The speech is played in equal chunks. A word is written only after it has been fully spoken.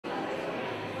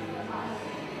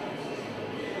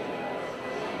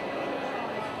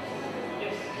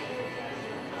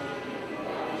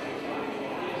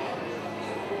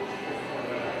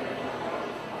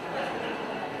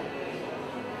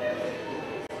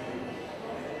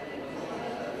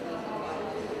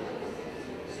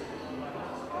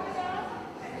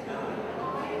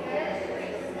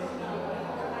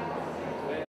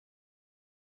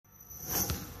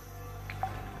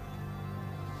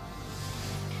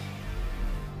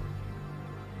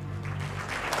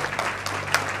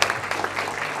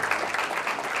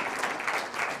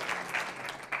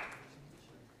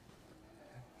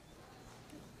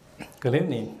Good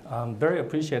evening. Very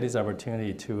appreciate this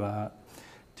opportunity to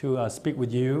speak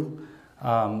with you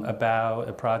about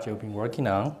a project we've been working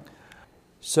on.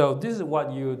 So this is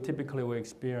what you typically will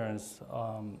experience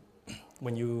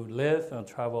when you live and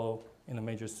travel in a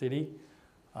major city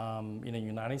in the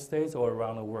United States or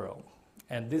around the world.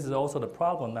 And this is also the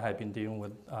problem that I've been dealing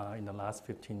with in the last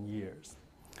 15 years.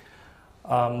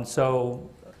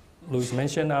 So Louis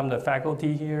mentioned I'm the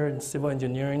faculty here in Civil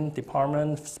Engineering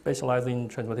Department, specializing in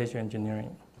transportation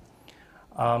engineering.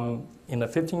 In the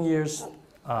 15 years,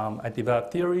 I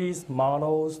developed theories,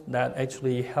 models that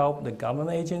actually help the government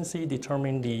agency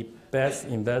determine the best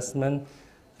investment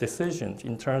decisions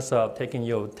in terms of taking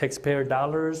your taxpayer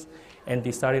dollars and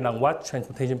deciding on what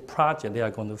transportation project they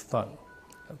are going to fund.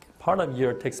 Okay. Part of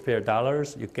your taxpayer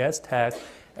dollars, your gas tax,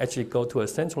 actually go to a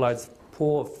centralized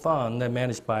pool of funds that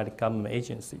managed by the government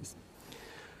agencies.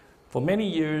 For many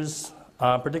years,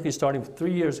 particularly starting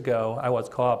 3 years ago, I was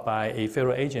called by a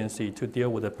federal agency to deal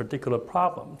with a particular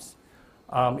problems.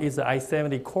 It's the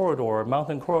I-70 corridor,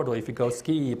 mountain corridor. If you go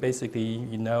ski, basically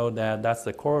you know that that's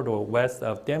the corridor west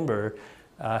of Denver,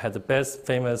 has the best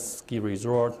famous ski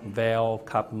resort, Vail,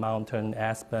 Copper Mountain,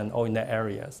 Aspen, all in the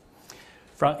areas.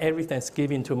 From every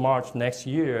Thanksgiving to March next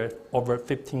year, over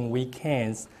 15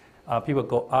 weekends, people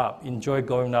go up, enjoy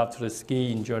going out to the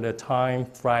ski, enjoy their time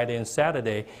Friday and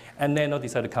Saturday, and then they'll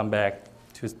decide to come back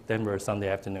to Denver Sunday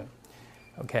afternoon.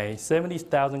 Okay,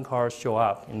 70,000 cars show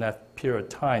up in that period of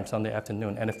time Sunday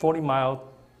afternoon, and a 40-mile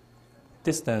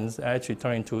distance actually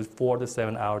turned into 4 to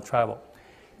 7 hour travel.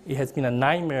 It has been a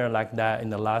nightmare like that in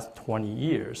the last 20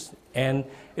 years, and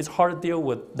it's hard to deal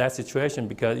with that situation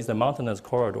because it's a mountainous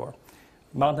corridor.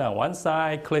 Mountain on one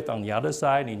side, cliff on the other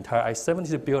side, the entire I-70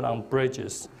 is built on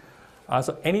bridges.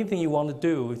 So anything you want to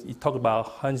do, you talk about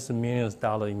hundreds of millions of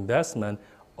dollars investment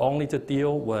only to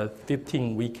deal with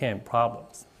 15 weekend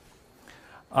problems.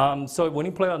 So when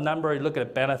you play a number, you look at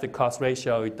the benefit-cost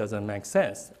ratio, it doesn't make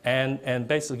sense. And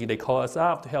basically, they call us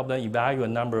up to help them evaluate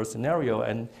a number of scenarios.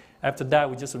 And after that,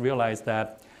 we just realized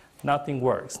that nothing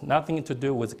works. Nothing to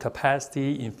do with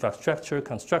capacity, infrastructure,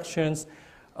 constructions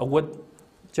would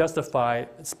justify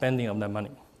spending of that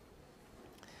money.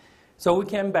 So we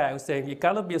came back and said, you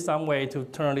got to be some way to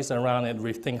turn this around and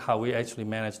rethink how we actually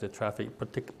manage the traffic,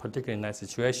 particularly in that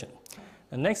situation.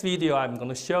 The next video I'm going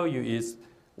to show you is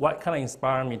what kind of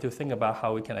inspired me to think about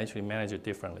how we can actually manage it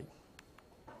differently.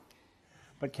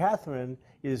 But Catherine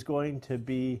is going to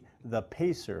be the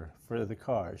pacer for the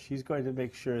cars. She's going to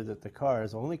make sure that the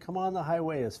cars only come on the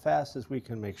highway as fast as we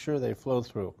can make sure they flow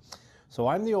through. So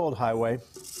I'm the old highway,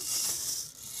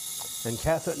 and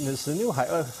Catherine is the new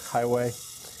highway.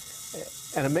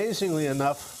 And amazingly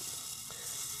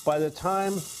enough, by the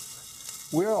time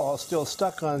we're all still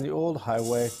stuck on the old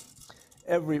highway,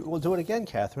 we'll do it again,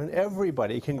 Catherine.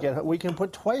 Everybody can we can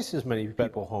put twice as many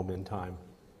people home in time.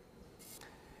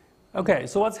 Okay,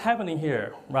 so what's happening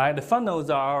here, right? The front nodes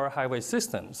are our highway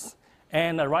systems.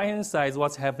 And the right-hand side is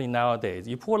what's happening nowadays.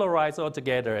 You polarize all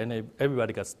together and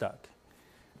everybody gets stuck.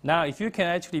 Now, if you can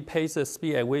actually pace the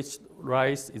speed at which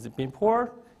rise is being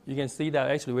poured, you can see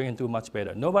that actually we can do much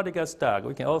better. Nobody gets stuck.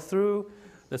 We can all through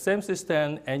the same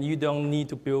system, and you don't need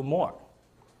to build more.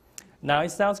 Now, it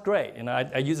sounds great. You know,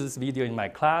 I use this video in my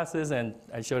classes, and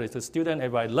I showed it to students.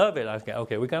 Everybody love it. I say,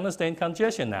 okay, we can understand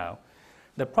congestion now.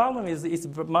 The problem is it's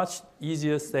much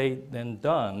easier said than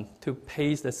done to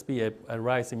pace the speed at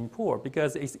rise and pour,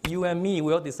 because it's you and me.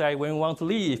 We'll decide when we want to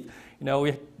leave. You know,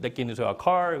 we get into our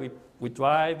car, we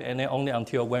drive, and then only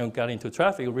until when we got into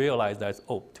traffic, we realize that it's,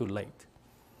 oh, too late.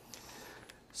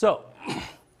 So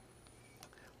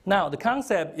now the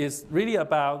concept is really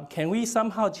about, can we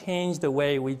somehow change the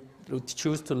way we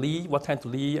choose to leave, what time to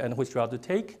leave, and which route to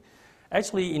take?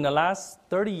 Actually, in the last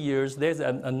 30 years, there's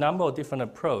a number of different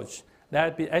approaches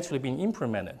that have actually been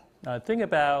implemented. Now, think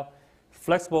about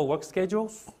flexible work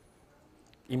schedules.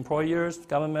 Employers,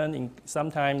 government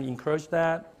sometimes encourage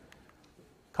that.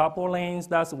 Carpool lanes,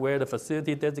 that's where the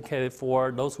facility dedicated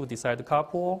for those who decide to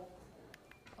carpool.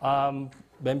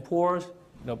 When poor,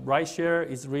 rideshare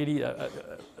is really an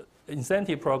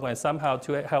incentive program somehow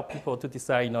to help people to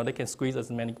decide, they can squeeze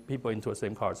as many people into the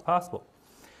same car as possible.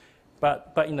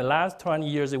 But in the last 20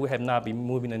 years, we have not been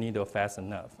moving the needle fast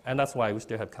enough, and that's why we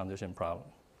still have congestion problem.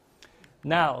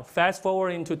 Now, fast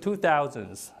forward into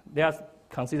 2000s, they are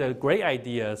considered great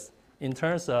ideas in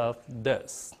terms of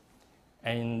this,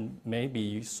 and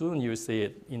maybe soon you'll see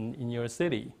it in your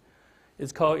city.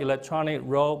 It's called electronic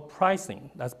road pricing.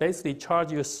 That's basically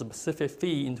charge you a specific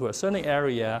fee into a certain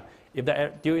area if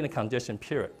during the congestion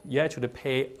period. You actually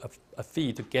pay a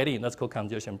fee to get in. That's called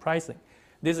congestion pricing.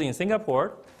 This is in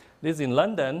Singapore. This is in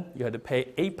London. You have to pay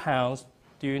 £8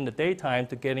 during the daytime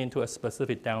to get into a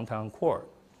specific downtown core.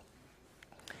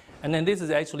 And then this is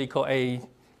actually called a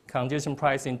congestion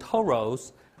pricing toll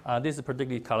roads. This is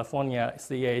particularly California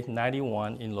CA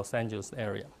 91 in Los Angeles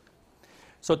area.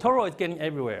 So toll road is getting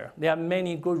everywhere. There are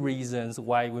many good reasons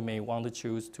why we may want to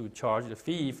choose to charge the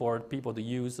fee for people to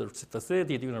use the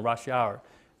facility during the rush hour.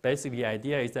 Basically, the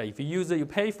idea is that if you use it, you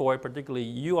pay for it, particularly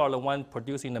you are the one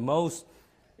producing the most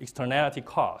externality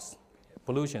costs,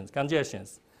 pollutions,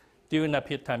 congestions during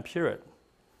that time period.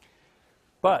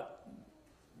 But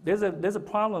there's a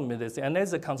problem with this, and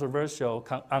there's a controversial,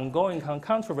 ongoing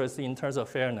controversy in terms of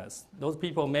fairness. Those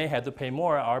people may have to pay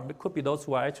more, or it could be those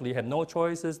who actually have no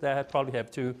choices that probably have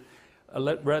to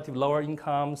a relative lower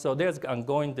income. So there's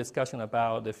ongoing discussion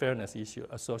about the fairness issue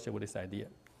associated with this idea.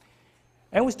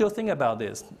 And we still think about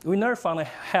this. We never found the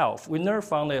health, we never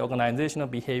found the organizational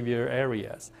behavior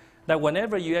areas that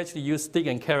whenever you actually use stick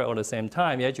and carrot at the same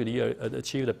time, you actually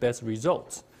achieve the best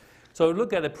results. So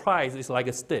look at the price, it's like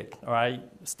a stick, all right?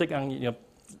 Stick on,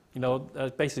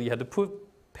 basically you have to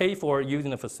pay for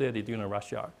using the facility during a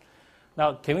rush hour.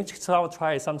 Now, can we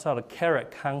try some sort of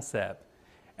carrot concept?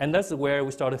 And that's where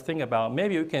we start to think about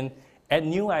maybe we can add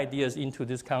new ideas into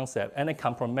this concept and then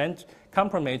complement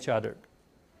each other.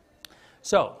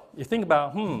 So you think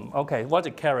about, okay, what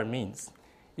the carrot means.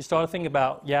 You start to think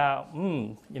about,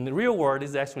 in the real world,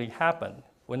 this actually happened.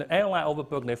 When the airline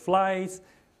overbook their flights,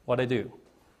 what they do?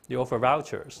 They offer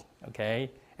vouchers,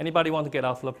 okay? Anybody want to get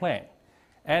off the plane?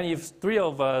 And if three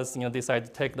of us, decide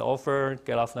to take the offer,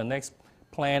 get off the next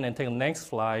plane and take the next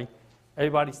flight,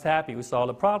 everybody's happy, we solve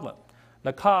the problem.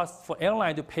 The cost for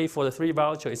airline to pay for the 3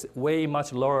 vouchers is way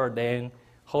much lower than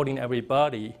holding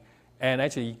everybody. And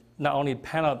actually, not only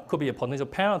could be a potential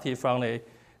penalty from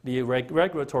the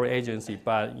regulatory agency,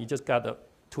 but you just got the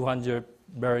 200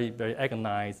 very, very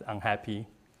agonized, unhappy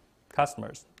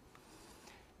customers.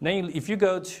 Then if you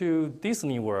go to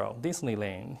Disney World,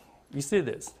 Disneyland, you see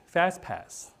this, Fast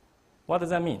Pass. What does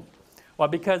that mean? Well,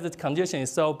 because the congestion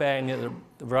is so bad in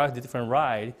a variety of different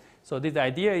rides, so the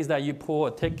idea is that you pull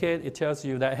a ticket, it tells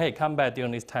you that, hey, come back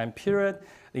during this time period.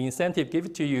 The incentive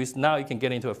given to you is now you can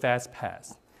get into a Fast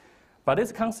Pass. But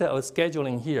this concept of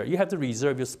scheduling here, you have to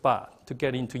reserve your spot to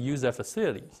get into use that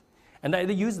facility. And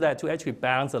they use that to actually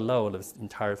balance the load of the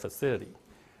entire facility.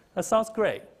 That sounds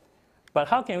great. But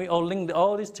how can we all link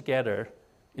all this together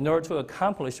in order to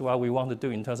accomplish what we want to do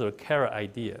in terms of a carrot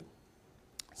idea?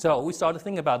 So we started to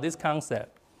think about this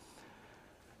concept.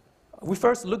 We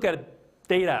first look at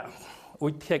data.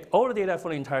 We take all the data for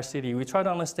the entire city. We try to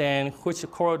understand which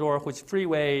corridor, which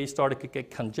freeway started to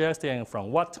get congested and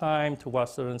from what time to what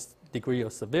certain degree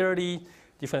of severity.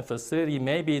 Different facility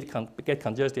maybe get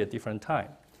congested at different time.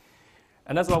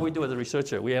 And that's what we do as a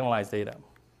researcher. We analyze data.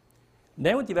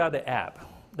 Then we develop the app.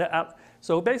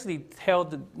 So basically tell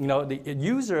the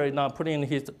user now putting in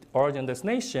his origin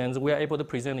destinations, we are able to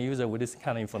present the user with this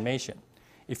kind of information.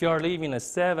 If you are leaving at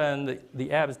 7,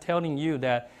 the app is telling you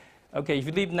that, okay, if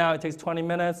you leave now, it takes 20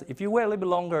 minutes. If you wait a little bit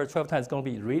longer, 12 times, it's going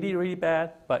to be really, really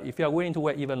bad. But if you are willing to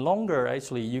wait even longer,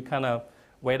 actually, you kind of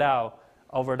wait out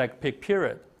over that peak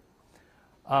period.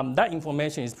 That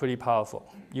information is pretty powerful.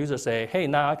 Users say, hey,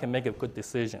 now I can make a good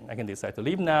decision. I can decide to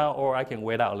leave now, or I can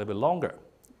wait out a little bit longer.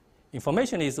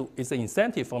 Information is an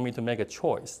incentive for me to make a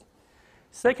choice.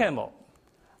 Second of all,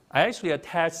 I actually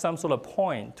attach some sort of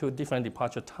point to different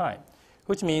departure time,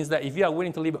 which means that if you are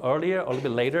willing to leave earlier or a little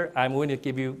bit later, I'm willing to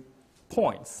give you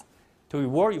points to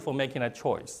reward you for making that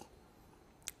choice.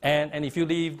 And if you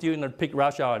leave during the peak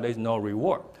rush hour, there's no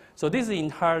reward. So this is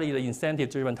entirely the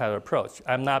incentive-driven type of approach.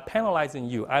 I'm not penalizing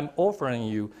you. I'm offering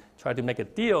you, try to make a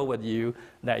deal with you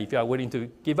that if you are willing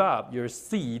to give up your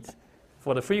seat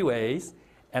for the freeways,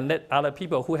 and let other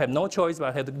people who have no choice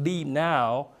but have to leave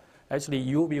now, actually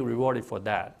you'll be rewarded for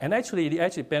that. And actually, it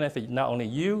actually benefits not only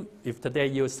you. If today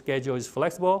your schedule is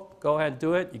flexible, go ahead and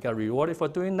do it. You got rewarded for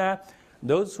doing that.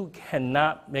 Those who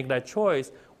cannot make that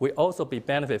choice will also be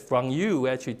benefit from you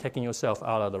actually taking yourself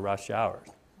out of the rush hour.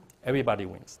 Everybody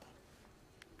wins.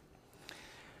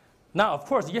 Now, of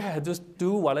course, you have to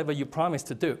do whatever you promised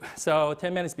to do. So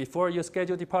 10 minutes before your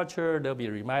scheduled departure, there'll be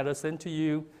a reminder sent to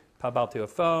you. Pop out to your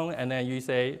phone, and then you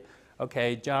say,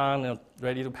 okay, John,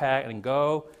 ready to pack and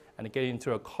go, and get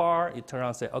into a car. You turn around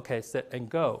and say, okay, set and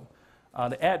go.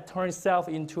 The app turns itself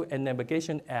into a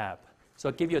navigation app. So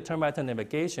it gives you a turn-by-turn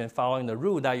navigation following the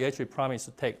route that you actually promised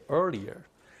to take earlier.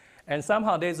 And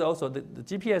somehow there's also, the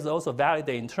GPS also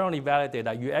internally validate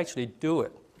that you actually do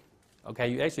it. Okay,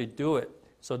 you actually do it.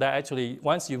 So that actually,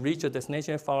 once you reach your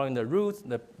destination following the route,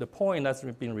 the point that's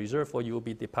been reserved for you will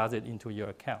be deposited into your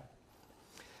account.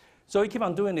 So you keep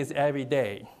on doing this every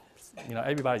day.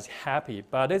 Everybody's happy,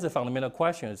 but there's a fundamental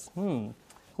question: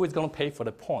 who is going to pay for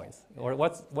the points? Or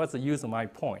what's the use of my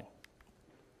point?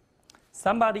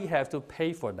 Somebody has to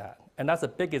pay for that. And that's the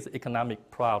biggest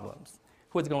economic problems.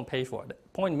 Who is going to pay for it? The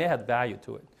point may have value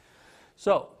to it.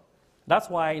 So that's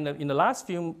why in the last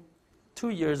 2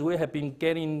 years, we have been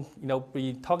getting,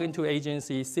 talking to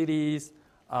agencies, cities.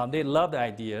 They love the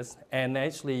ideas. And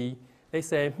actually, they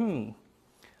say,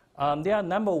 there are a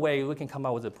number of ways we can come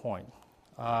up with a point.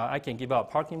 I can give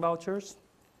out parking vouchers.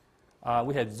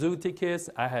 We have zoo tickets.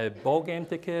 I have ball game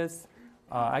tickets.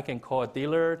 I can call a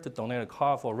dealer to donate a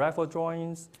car for raffle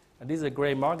drawings. And this is a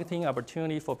great marketing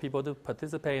opportunity for people to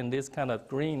participate in this kind of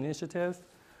green initiative.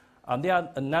 There are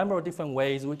a number of different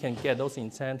ways we can get those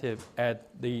incentives at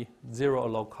the zero or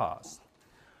low cost.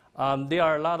 There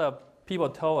are a lot of people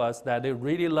told us that they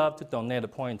really love to donate a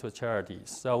point to charities.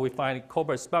 So we find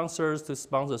corporate sponsors to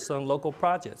sponsor some local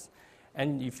projects.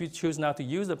 And if you choose not to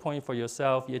use the point for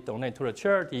yourself, you donate to a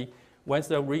charity. Once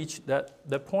they reach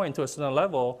the point to a certain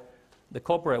level, the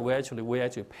corporate will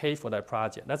actually pay for that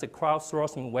project. That's a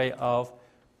crowdsourcing way of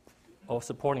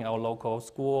supporting our local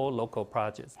school, local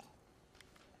projects.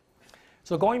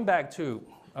 So going back to,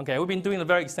 okay, we've been doing a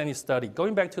very extensive study.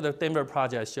 Going back to the Denver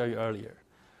project I showed you earlier.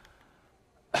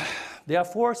 There are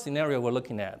 4 scenarios we're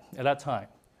looking at that time.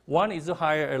 One is to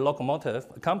hire a locomotive,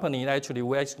 a company that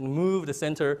will actually move the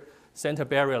center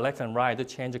barrier left and right to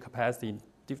change the capacity,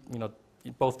 in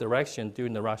both directions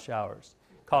during the rush hours.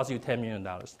 Costs you $10 million.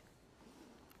 $20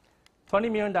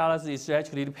 million is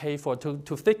actually to pay for,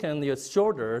 to thicken your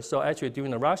shoulder, so actually during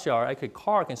the rush hour, a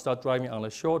car can start driving on the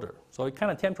shoulder. So it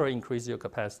kind of temporarily increases your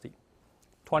capacity.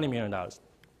 $20 million.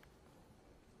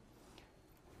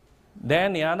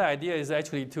 Then the other idea is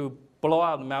actually to blow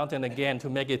out the mountain again to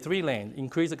make it 3 lanes,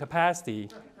 increase the capacity.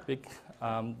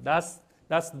 That's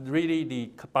really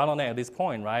the bottleneck at this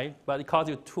point, right? But it costs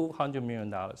you $200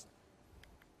 million.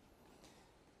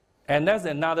 And that's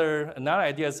another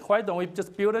idea is why don't we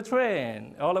just build a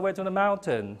train all the way to the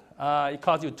mountain? It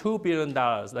costs you $2 billion.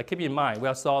 Like, keep in mind, we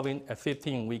are solving a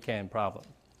 15-weekend problem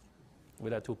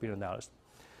with that $2 billion.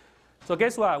 So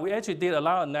guess what? We actually did a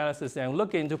lot of analysis and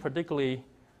look into particularly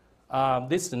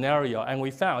this scenario, and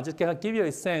we found, just to give you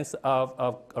a sense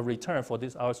of a return for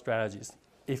our strategies.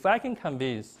 If I can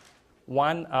convince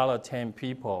 1 out of 10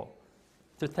 people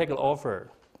to take an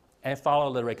offer and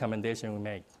follow the recommendation we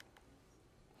make,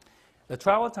 the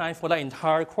travel time for the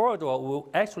entire corridor will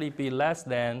actually be less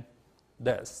than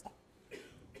this.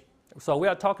 So we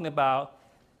are talking about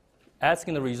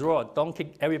asking the resort, don't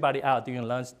kick everybody out during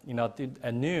lunch,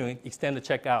 at noon, extend the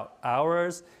checkout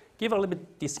hours, give a little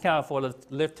bit discount for the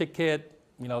lift ticket,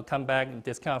 come back and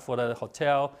discount for the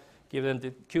hotel, give them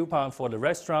the coupon for the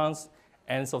restaurants,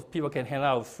 and so people can hang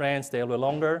out with friends, stay a little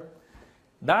longer.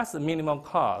 That's the minimum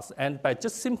cost. And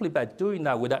simply by doing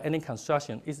that without any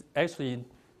construction, it's actually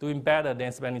doing better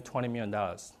than spending $20 million.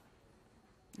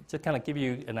 Just kind of give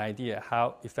you an idea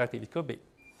how effective it could be.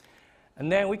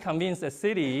 And then we convinced the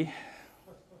city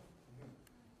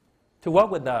to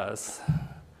work with us.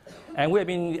 And we have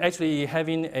been actually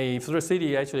having through the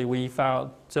city, we found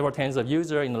several tens of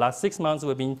users. In the last 6 months,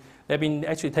 they've been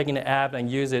actually taking the app and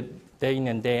use it day in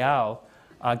and day out,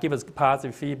 give us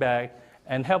positive feedback,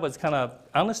 and help us kind of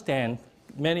understand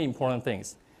many important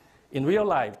things. In real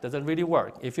life, does it really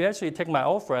work? If you actually take my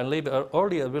offer and leave it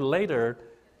earlier, a little later,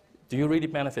 do you really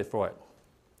benefit for it?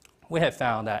 We have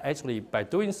found that actually by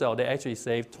doing so, they actually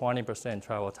save 20%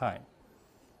 travel time.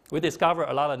 We discovered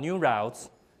a lot of new routes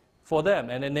for them,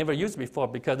 and they never used before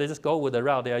because they just go with the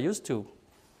route they are used to.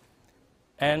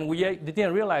 And they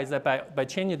didn't realize that by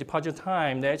changing departure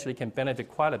time, they actually can benefit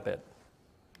quite a bit.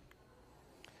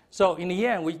 So in the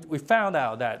end, we found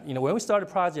out that when we started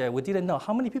the project, we didn't know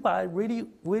how many people are really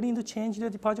willing to change their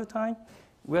departure time.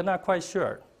 We're not quite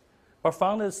sure. But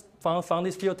from this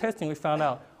field testing, we found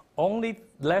out only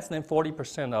less than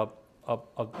 40% of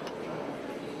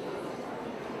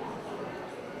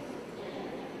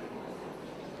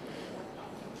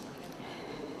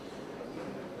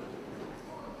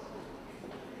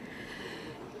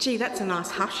Gee, that's a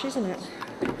nice hush, isn't it?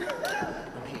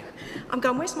 I'm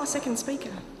going, where's my second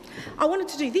speaker? I wanted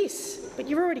to do this, but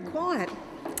you're already quiet.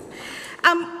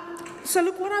 So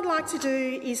look, what I'd like to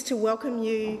do is to welcome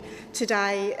you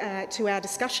today to our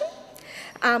discussion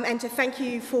and to thank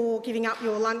you for giving up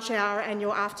your lunch hour and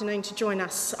your afternoon to join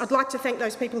us. I'd like to thank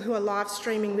those people who are live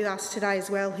streaming with us today as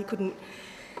well who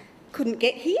couldn't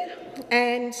get here.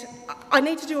 And I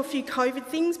need to do a few COVID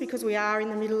things because we are in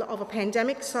the middle of a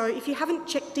pandemic. So if you haven't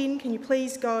checked in, can you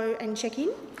please go and check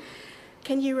in?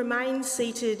 Can you remain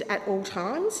seated at all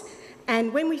times?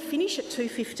 And when we finish at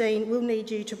 2:15, we'll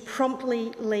need you to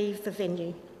promptly leave the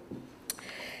venue.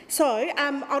 So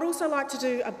I'd also like to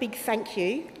do a big thank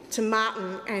you to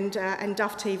Martin and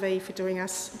Duff TV for doing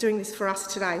this for us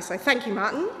today. So thank you,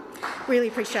 Martin. Really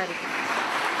appreciate it.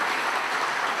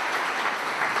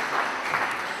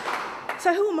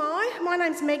 So who am I? My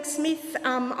name's Meg Smith.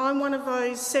 I'm one of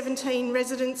those 17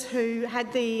 residents who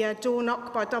had the door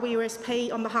knock by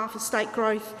WSP on behalf of state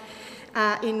growth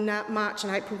in March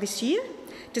and April this year.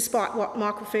 Despite what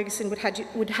Michael Ferguson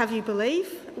would have you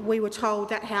believe, we were told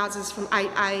that houses from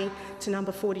 8A to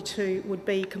number 42 would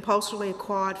be compulsorily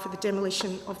acquired for the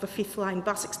demolition of the 5th lane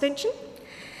bus extension.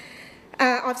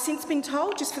 I've since been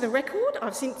told, just for the record,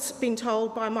 I've since been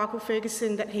told by Michael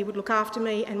Ferguson that he would look after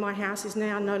me and my house is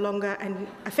now no longer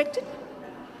affected,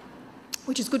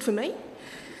 which is good for me,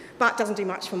 but doesn't do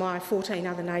much for my 14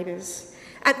 other neighbours.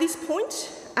 At this point,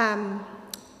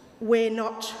 we're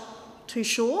not too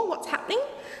sure what's happening,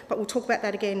 but we'll talk about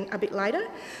that again a bit later.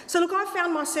 So look, I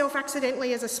found myself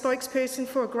accidentally as a spokesperson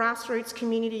for a grassroots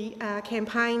community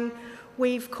campaign.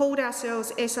 We've called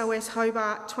ourselves SOS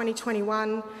Hobart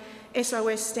 2021,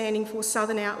 SOS standing for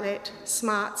Southern Outlet,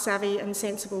 Smart, Savvy and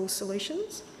Sensible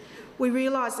Solutions. We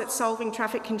realise that solving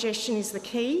traffic congestion is the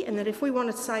key and that if we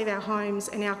want to save our homes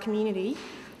and our community,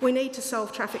 we need to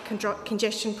solve traffic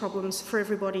congestion problems for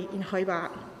everybody in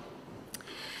Hobart.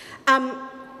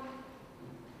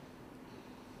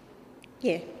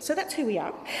 So that's who we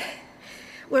are.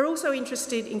 We're also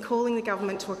interested in calling the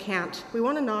government to account. We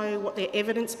want to know what their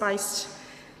evidence base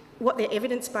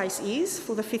is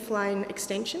for the 5th lane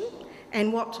extension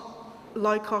and what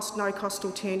low-cost, no-cost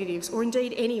alternatives, or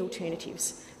indeed any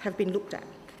alternatives, have been looked at.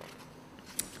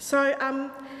 So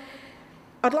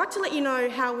I'd like to let you know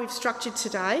how we've structured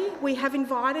today. We have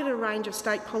invited a range of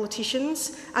state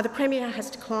politicians. The Premier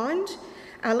has declined.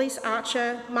 Elise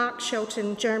Archer, Mark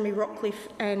Shelton, Jeremy Rockcliffe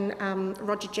and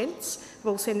Roger Gents have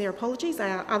all sent their apologies.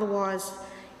 They are otherwise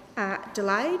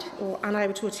delayed or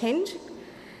unable to attend.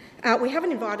 We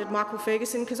haven't invited Michael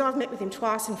Ferguson because I've met with him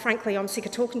twice and frankly I'm sick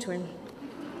of talking to him.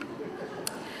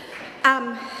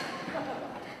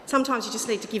 Sometimes you just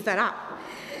need to give that up.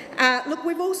 Look,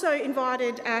 we've also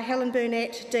invited Helen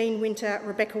Burnett, Dean Winter,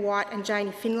 Rebecca White and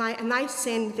Janie Finlay, and they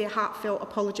send their heartfelt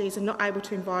apologies and not able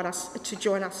to invite us to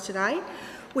join us today.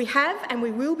 We have and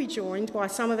we will be joined by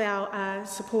some of our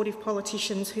supportive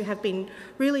politicians who have been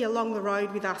really along the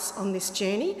road with us on this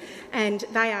journey, and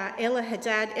they are Ella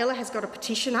Haddad. Ella has got a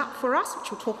petition up for us,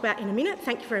 which we'll talk about in a minute.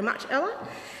 Thank you very much, Ella.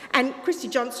 And Christy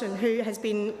Johnston, who has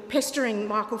been pestering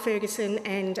Michael Ferguson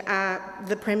and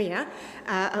the Premier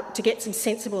to get some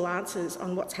sensible answers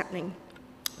on what's happening.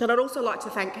 But I'd also like to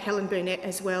thank Helen Burnett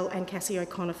as well and Cassie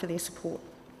O'Connor for their support.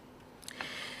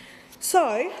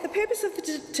 So, the purpose of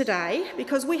today,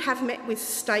 because we have met with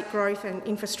State Growth and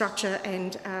Infrastructure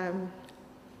and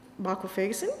Michael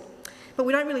Ferguson, but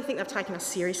we don't really think they've taken us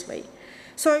seriously.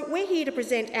 So we're here to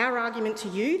present our argument to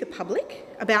you, the public,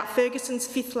 about Ferguson's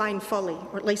 5th lane folly,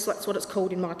 or at least that's what it's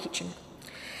called in my kitchen.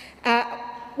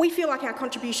 We feel like our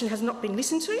contribution has not been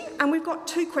listened to, and we've got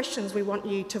 2 questions we want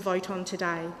you to vote on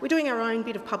today. We're doing our own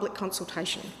bit of public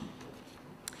consultation.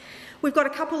 We've got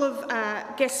a couple of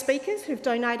guest speakers who've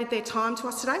donated their time to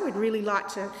us today. We'd really like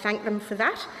to thank them for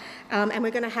that. And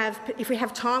we're going to have, if we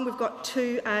have time, we've got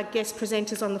 2 guest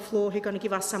presenters on the floor who are going to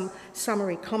give us some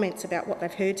summary comments about what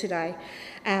they've heard today.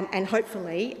 And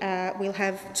hopefully we'll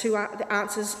have 2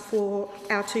 answers for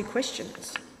our 2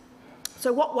 questions.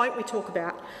 So what won't we talk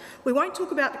about? We won't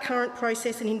talk about the current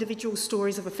process and individual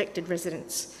stories of affected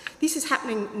residents. This is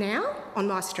happening now on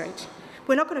my street.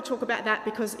 We're not going to talk about that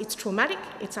because it's traumatic,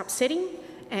 it's upsetting,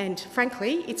 and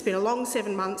frankly, it's been a long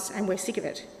 7 months and we're sick of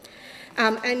it.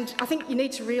 And I think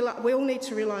we all need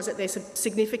to realise that there's a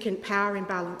significant power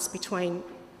imbalance between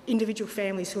individual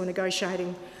families who are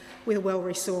negotiating with a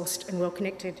well-resourced and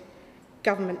well-connected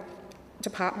government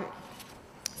department.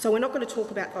 So we're not going to talk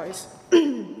about those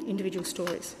individual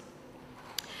stories.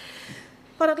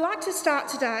 But I'd like to start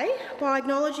today by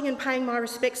acknowledging and paying my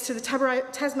respects to the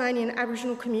Tasmanian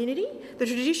Aboriginal community, the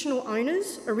traditional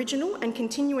owners, original and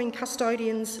continuing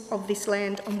custodians of this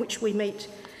land on which we meet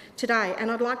today.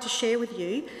 And I'd like to share with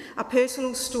you a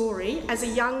personal story. As a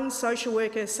young social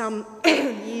worker some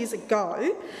years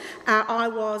ago, I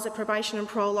was a probation and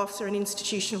parole officer and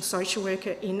institutional social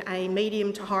worker in a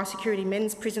medium to high security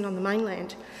men's prison on the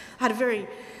mainland. I had a very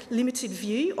limited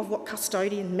view of what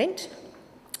custodian meant.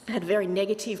 It had a very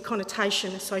negative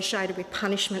connotation associated with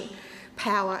punishment,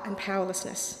 power and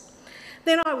powerlessness.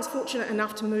 Then I was fortunate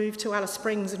enough to move to Alice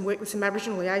Springs and work with some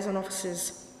Aboriginal liaison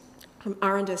officers from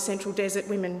Aranda, Central Desert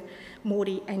women,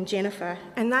 Morty and Jennifer,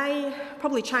 and they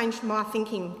probably changed my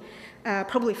thinking,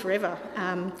 probably forever.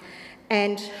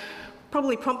 And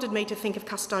probably prompted me to think of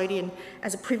custodian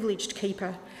as a privileged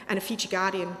keeper and a future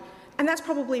guardian. And that's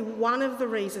probably one of the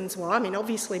reasons why, I mean,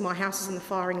 obviously my house is in the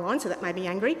firing line, so that made me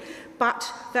angry,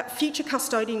 but that future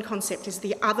custodian concept is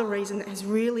the other reason that has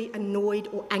really annoyed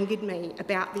or angered me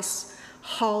about this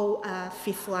whole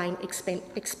fifth lane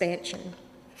expansion.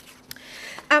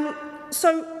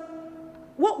 So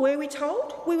what were we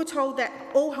told? We were told that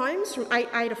all homes from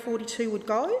 8A to 42 would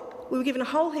go. We were given a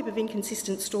whole heap of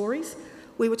inconsistent stories.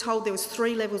 We were told there was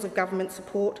 3 levels of government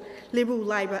support. Liberal,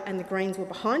 Labor and the Greens were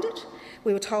behind it.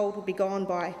 We were told it would be gone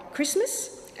by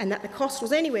Christmas and that the cost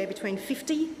was anywhere between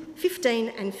 15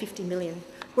 and 50 million.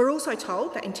 We're also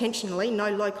told that intentionally no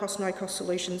low-cost, no-cost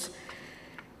solutions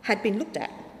had been looked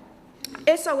at.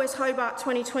 SOS Hobart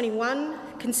 2021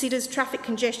 considers traffic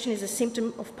congestion as a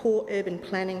symptom of poor urban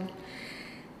planning.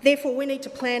 Therefore, we need to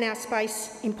plan our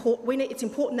space. It's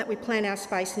important that we plan our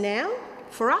space now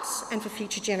for us and for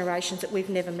future generations that we've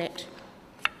never met.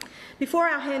 Before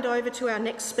I hand over to our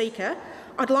next speaker,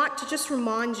 I'd like to just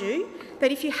remind you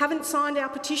that if you haven't signed our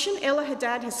petition, Ella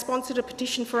Haddad has sponsored a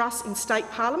petition for us in State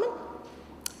Parliament.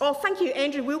 Oh, thank you,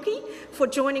 Andrew Wilkie, for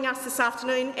joining us this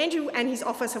afternoon. Andrew and his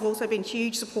office have also been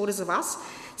huge supporters of us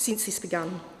since this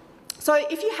began. So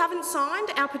if you haven't signed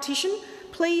our petition,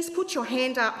 please put your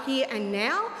hand up here and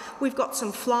now. We've got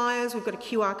some flyers, we've got a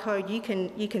QR code you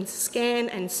can scan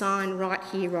and sign right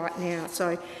here, right now.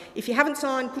 So if you haven't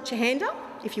signed, put your hand up.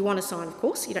 If you want to sign, of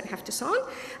course, you don't have to sign.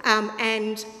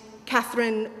 And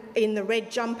Catherine in the red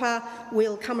jumper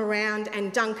will come around,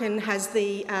 and Duncan has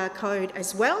the code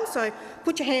as well. So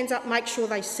put your hands up, make sure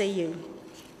they see you.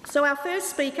 So our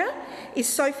first speaker is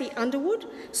Sophie Underwood.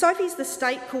 Sophie is the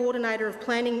State Coordinator of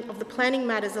the Planning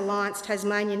Matters Alliance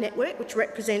Tasmania Network, which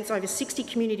represents over 60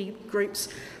 community groups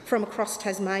from across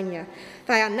Tasmania.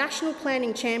 They are National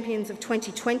Planning Champions of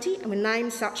 2020 and were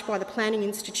named such by the Planning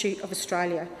Institute of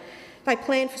Australia. They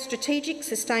plan for strategic,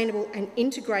 sustainable and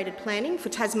integrated planning for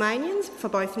Tasmanians for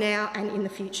both now and in the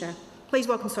future. Please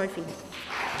welcome Sophie.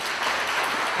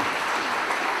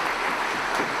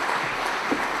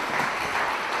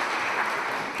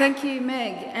 Thank you,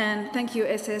 Meg, and thank you,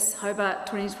 SS Hobart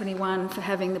 2021, for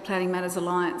having the Planning Matters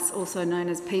Alliance, also known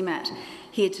as PMAT,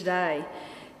 here today.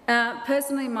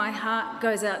 Personally, my heart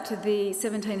goes out to the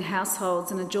 17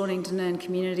 households in adjoining Dunedin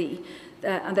community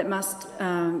that must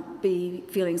be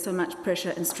feeling so much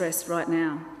pressure and stress right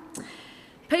now.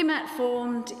 PMAT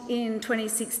formed in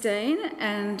 2016,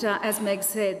 and as Meg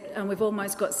said, we've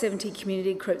almost got 70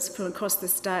 community groups from across the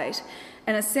state.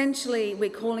 And essentially,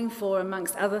 we're calling for,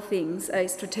 amongst other things, a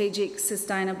strategic,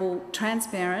 sustainable,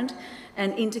 transparent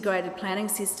and integrated planning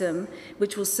system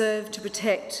which will serve to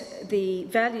protect the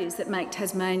values that make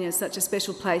Tasmania such a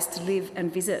special place to live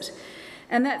and visit.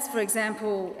 And that's, for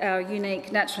example, our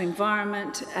unique natural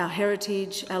environment, our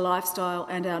heritage, our lifestyle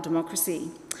and our democracy.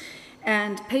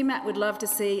 And PMAT would love to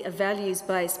see a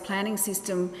values-based planning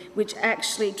system which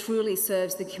actually truly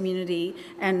serves the community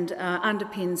and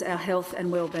underpins our health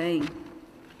and well-being.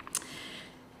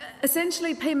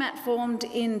 Essentially, PMAT formed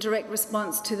in direct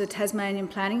response to the Tasmanian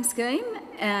Planning Scheme,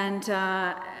 and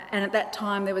at that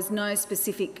time there was no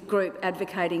specific group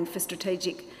advocating for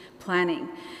strategic planning.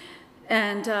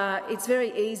 And it's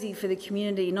very easy for the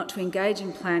community not to engage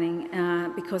in planning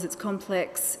because it's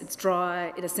complex, it's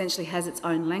dry, it essentially has its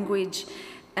own language,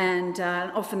 and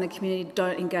often the community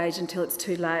don't engage until it's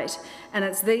too late. And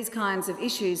it's these kinds of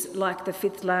issues like the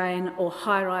fifth lane or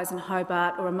high-rise in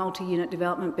Hobart or a multi-unit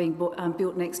development being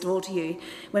built next door to you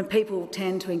when people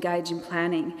tend to engage in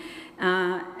planning.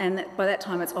 And by that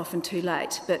time it's often too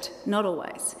late, but not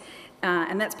always.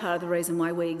 And that's part of the reason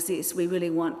why we exist. We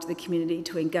really want the community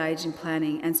to engage in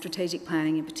planning and strategic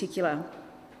planning in particular.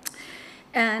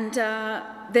 And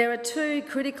there are 2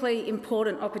 critically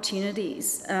important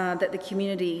opportunities that the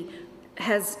community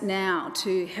has now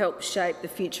to help shape the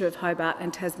future of Hobart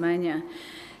and Tasmania.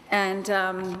 And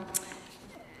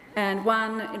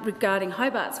one regarding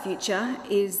Hobart's future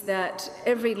is that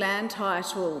every land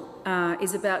title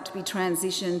is about to be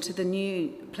transitioned to the new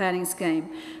planning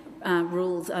scheme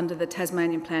rules under the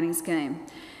Tasmanian Planning Scheme.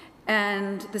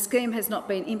 And the scheme has not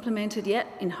been implemented yet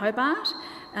in Hobart.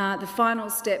 The final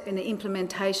step in the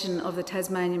implementation of the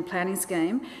Tasmanian Planning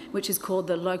Scheme, which is called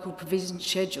the Local Provision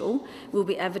Schedule, will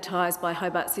be advertised by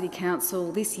Hobart City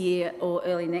Council this year or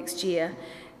early next year.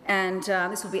 And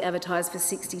this will be advertised for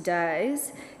 60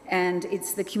 days. And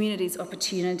it's the community's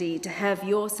opportunity to have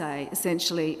your say,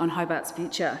 essentially, on Hobart's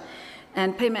future.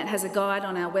 And PMAT has a guide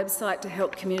on our website to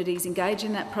help communities engage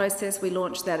in that process. We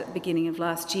launched that at the beginning of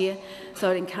last year, so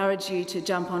I'd encourage you to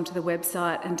jump onto the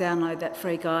website and download that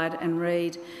free guide and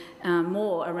read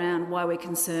more around why we're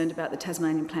concerned about the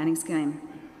Tasmanian Planning Scheme.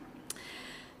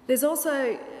 There's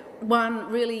also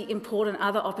one really important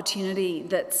other opportunity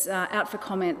that's out for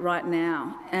comment right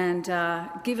now, and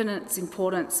given its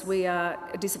importance, we are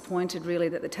disappointed really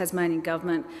that the Tasmanian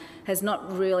Government has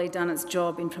not really done its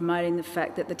job in promoting the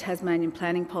fact that the Tasmanian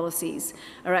planning policies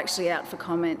are actually out for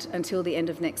comment until the end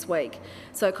of next week.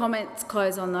 So comments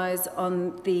close on those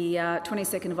on the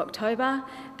 22nd of October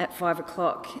at 5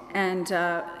 o'clock, and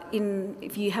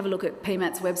if you have a look at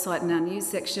PMAT's website in our news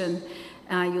section,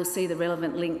 you'll see the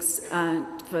relevant links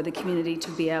for the community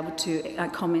to be able to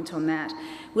comment on that.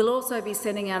 We'll also be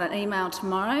sending out an email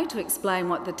tomorrow to explain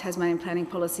what the Tasmanian planning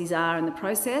policies are in the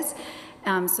process.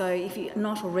 So if you're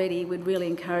not already, we'd really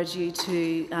encourage you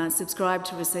to subscribe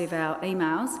to receive our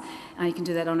emails. You can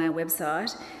do that on our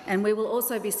website. And we will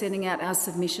also be sending out our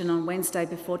submission on Wednesday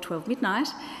before 12 midnight.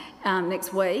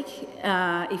 Next week,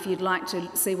 if you'd like to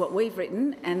see what we've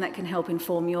written, and that can help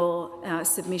inform your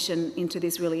submission into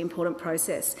this really important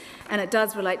process. And it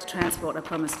does relate to transport, I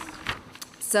promise.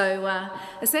 So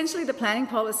essentially the planning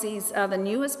policies are the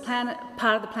newest part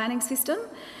of the planning system,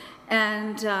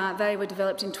 and they were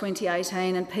developed in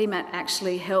 2018, and PMAT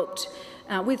actually helped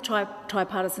with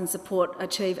tripartisan support,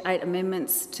 achieve 8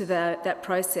 amendments to that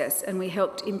process, and we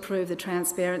helped improve the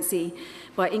transparency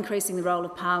by increasing the role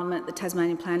of Parliament, the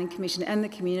Tasmanian Planning Commission and the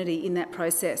community in that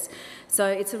process. So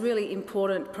it's a really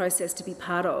important process to be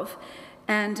part of.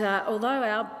 And although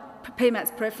our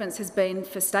PMAT's preference has been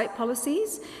for state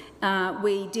policies,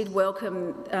 we did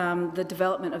welcome the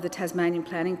development of the Tasmanian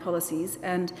planning policies,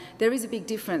 and there is a big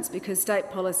difference because state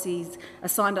policies are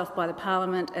signed off by the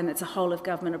Parliament and it's a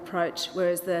whole-of-government approach,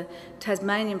 whereas the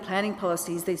Tasmanian planning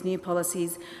policies, these new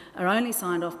policies, are only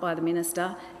signed off by the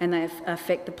Minister and they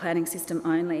affect the planning system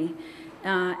only.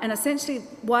 And essentially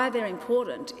why they're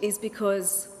important is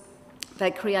because they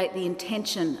create the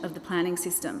intention of the planning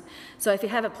system. So if you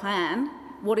have a plan,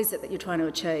 what is it that you're trying to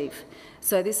achieve?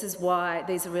 So this is why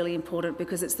these are really important,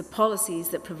 because it's the policies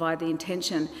that provide the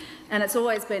intention. And it's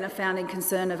always been a founding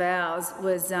concern of ours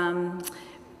was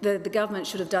the government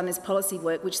should have done this policy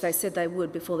work, which they said they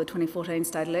would before the 2014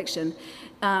 state election,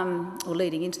 or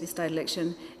leading into the state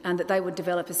election, and that they would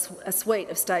develop a suite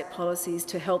of state policies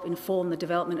to help inform the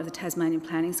development of the Tasmanian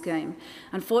planning scheme.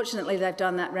 Unfortunately, they've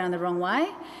done that round the wrong way,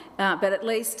 but at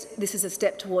least this is a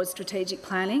step towards strategic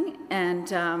planning,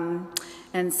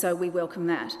 and so we welcome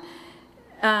that.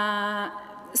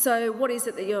 So what is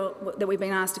it that we've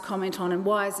been asked to comment on, and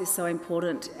why is this so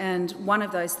important? And one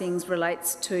of those things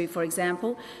relates to, for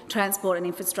example, transport and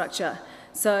infrastructure.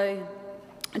 So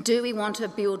do we want to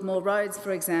build more roads,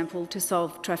 for example, to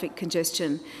solve traffic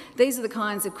congestion? These are the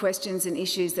kinds of questions and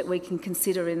issues that we can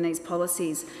consider in these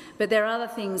policies. But there are other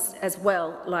things as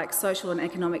well, like social and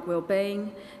economic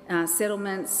wellbeing,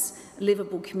 settlements,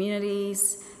 livable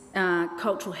communities,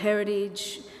 cultural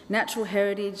heritage, natural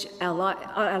heritage, our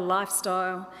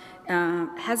lifestyle,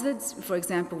 hazards, for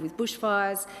example, with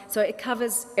bushfires. So it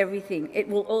covers everything.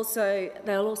 They'll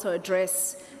also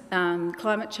address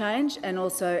climate change and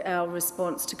also our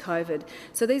response to COVID.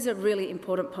 So these are really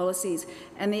important policies.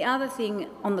 And the other thing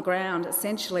on the ground,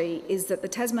 essentially, is that the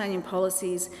Tasmanian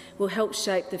policies will help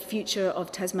shape the future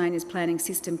of Tasmania's planning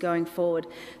system going forward.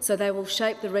 So they will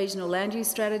shape the regional land use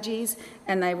strategies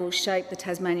and they will shape the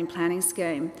Tasmanian planning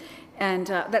scheme. And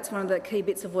that's one of the key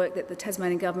bits of work that the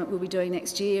Tasmanian Government will be doing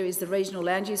next year, is the regional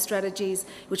land use strategies,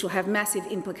 which will have massive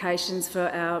implications for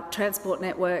our transport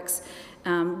networks,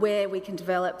 where we can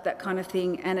develop that kind of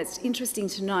thing. And it's interesting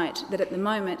to note that at the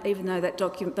moment, even though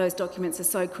those documents are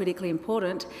so critically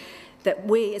important, that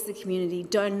we as the community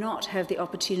do not have the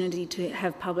opportunity to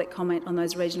have public comment on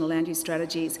those regional land use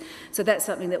strategies. So that's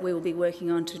something that we will be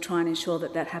working on to try and ensure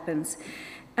that that happens.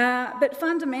 But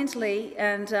fundamentally,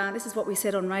 and this is what we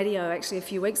said on radio actually a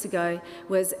few weeks ago,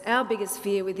 was our biggest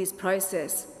fear with this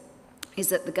process is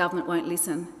that the government won't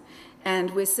listen.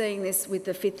 And we're seeing this with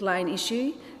the fifth lane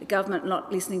issue, the government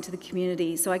not listening to the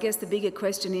community. So I guess the bigger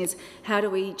question is, how do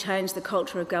we change the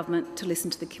culture of government to listen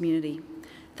to the community?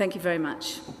 Thank you very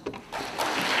much.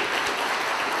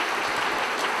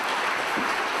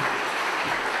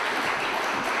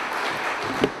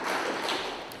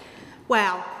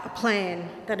 Wow, a plan.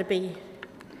 That'd be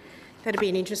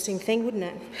an interesting thing, wouldn't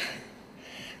it?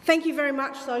 Thank you very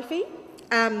much, Sophie.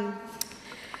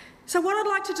 So what I'd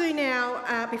like to do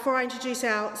now, before I introduce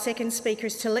our second speaker,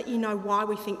 is to let you know why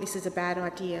we think this is a bad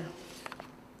idea.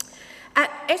 At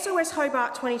SOS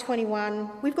Hobart 2021,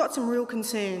 we've got some real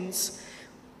concerns.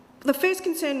 The first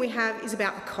concern we have is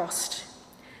about the cost.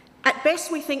 At best,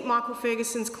 we think Michael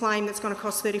Ferguson's claim that's going to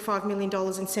cost $35 million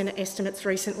in Senate estimates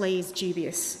recently is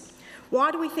dubious. Why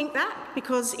do we think that?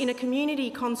 Because in a community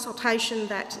consultation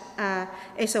that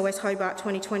SOS Hobart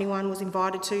 2021 was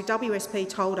invited to, WSP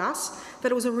told us that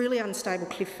it was a really unstable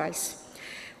cliff face.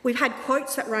 We've had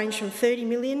quotes that range from 30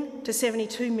 million to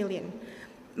 72 million.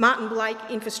 Martin Blake,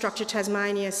 Infrastructure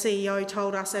Tasmania CEO,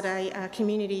 told us at a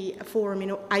community forum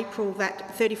in April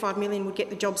that 35 million would get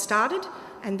the job started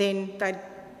and then they'd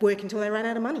work until they ran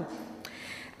out of money.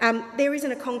 There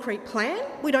isn't a concrete plan.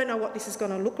 We don't know what this is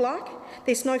going to look like.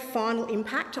 There's no final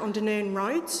impact on Dunern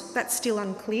roads. That's still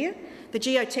unclear. The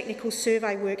geotechnical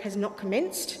survey work has not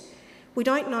commenced. We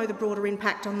don't know the broader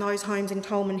impact on those homes in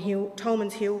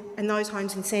Tolmans Hill and those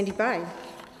homes in Sandy Bay.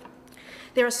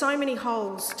 There are so many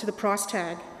holes to the price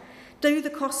tag. Do the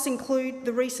costs include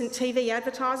the recent TV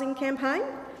advertising campaign?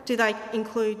 Do they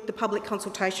include the public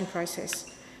consultation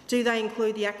process? Do they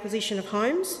include the acquisition of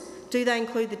homes? Do they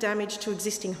include the damage to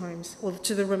existing homes or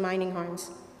to the remaining homes?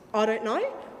 I don't know.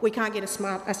 We can't get a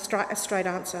straight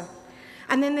answer.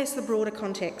 And then there's the broader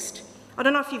context. I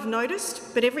don't know if you've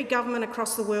noticed, but every government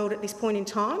across the world at this point in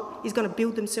time is going to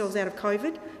build themselves out of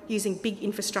COVID using big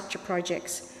infrastructure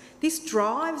projects. This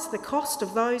drives the cost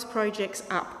of those projects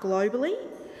up globally,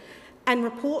 and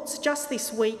reports just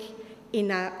this week in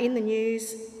the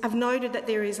news have noted that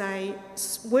there is a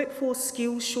workforce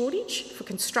skills shortage for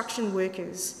construction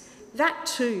workers. That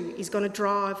too is going to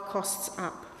drive costs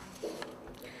up.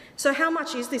 So how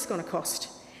much is this going to cost?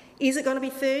 Is it going to be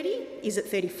 30? Is it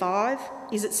 35?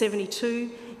 Is it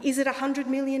 72? Is it 100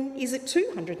 million? Is it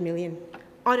 200 million?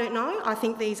 I don't know. I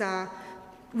think these are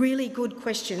really good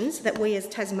questions that we as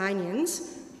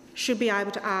Tasmanians should be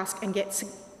able to ask and get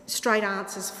straight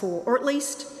answers for, or at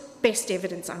least best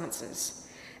evidence answers.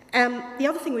 The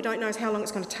other thing we don't know is how long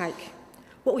it's going to take.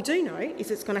 What we do know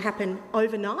is it's going to happen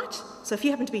overnight. So if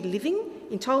you happen to be living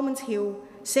in Tolmans Hill,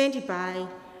 Sandy Bay,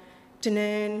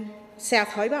 Dunern, South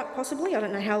Hobart possibly, I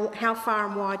don't know how far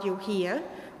and wide you'll hear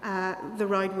the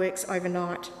roadworks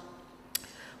overnight.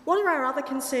 One of our other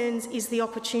concerns is the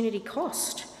opportunity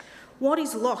cost. What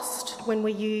is lost when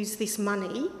we use this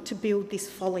money to build this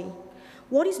folly?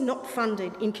 What is not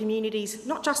funded in communities,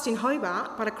 not just in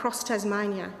Hobart, but across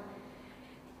Tasmania?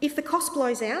 If the cost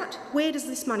blows out, where does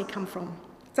this money come from?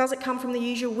 Does it come from the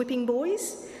usual whipping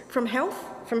boys? From health,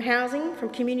 from housing, from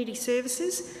community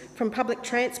services, from public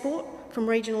transport, from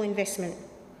regional investment?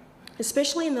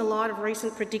 Especially in the light of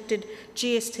recent predicted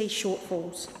GST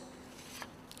shortfalls.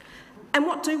 And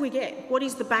what do we get? What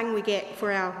is the bang we get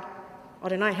for our, I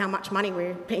don't know how much money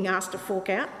we're being asked to fork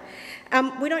out.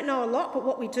 We don't know a lot, but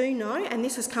what we do know, and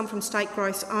this has come from State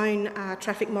Growth's own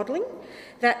traffic modelling,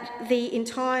 that the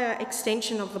entire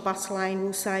extension of the bus lane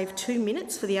will save 2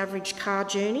 minutes for the average car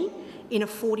journey in a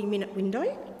 40-minute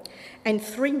window, and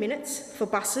 3 minutes for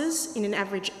buses in an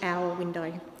average hour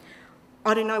window.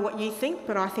 I don't know what you think,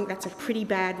 but I think that's a pretty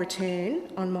bad return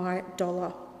on my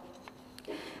dollar.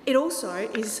 It also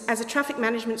is, as a traffic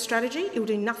management strategy, it will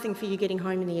do nothing for you getting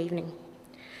home in the evening.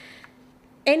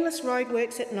 Endless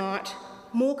roadworks at night,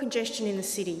 more congestion in the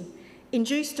city,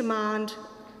 induced demand,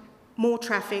 more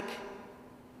traffic,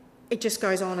 it just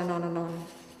goes on and on and on.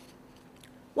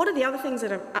 One of the other things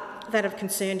that have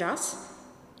concerned us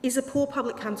is a poor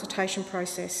public consultation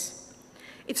process.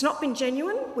 It's not been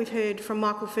genuine. We've heard from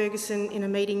Michael Ferguson in a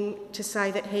meeting to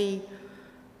say that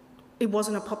it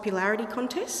wasn't a popularity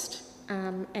contest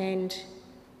and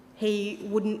he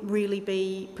wouldn't really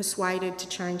be persuaded to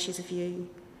change his view.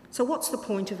 So what's the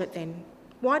point of it then?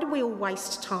 Why do we all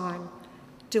waste time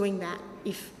doing that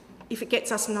if it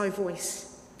gets us no voice?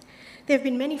 There have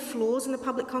been many flaws in the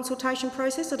public consultation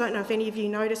process. I don't know if any of you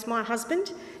noticed, my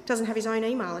husband doesn't have his own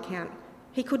email account.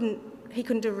 He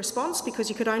couldn't do a response because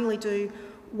you could only do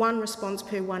one response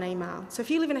per one email. So if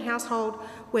you live in a household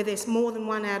where there's more than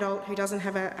one adult who doesn't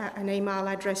have an email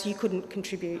address, you couldn't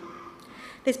contribute.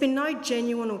 There's been no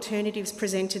genuine alternatives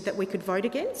presented that we could vote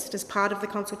against as part of the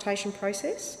consultation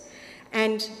process.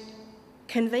 And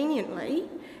conveniently,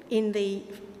 in the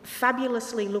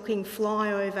fabulously looking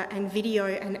flyover and video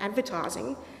and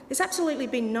advertising, there's absolutely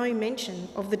been no mention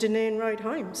of the Dunern Road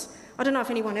homes. I don't know if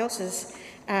anyone else has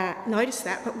noticed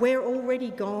that, but we're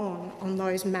already gone on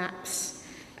those maps,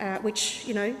 which,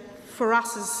 you know, for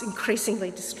us is increasingly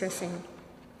distressing.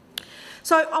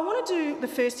 So I want to do the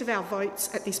first of our votes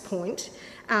at this point,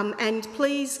 and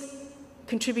please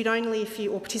contribute only if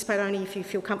you, or participate only if you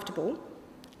feel comfortable.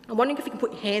 I'm wondering if you can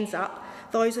put your hands up,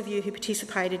 those of you who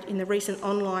participated in the recent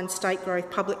online State Growth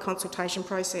public consultation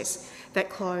process that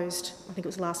closed, I think it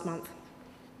was last month.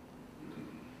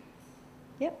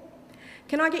 Yep.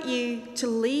 Can I get you to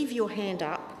leave your hand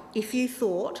up if you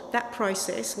thought that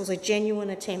process was a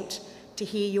genuine attempt to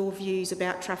hear your views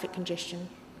about traffic congestion?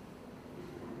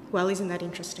 Well, isn't that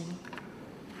interesting?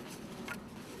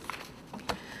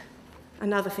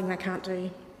 another thing they can't do.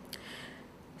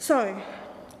 So,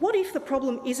 what if the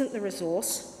problem isn't the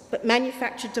resource, but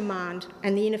manufactured demand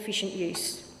and the inefficient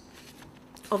use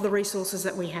of the resources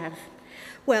that we have?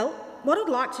 Well, what I'd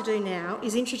like to do now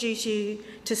is introduce you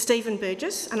to Stephen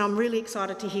Burgess, and I'm really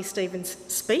excited to hear Stephen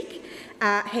speak.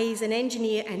 He's an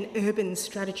engineer and urban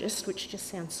strategist, which just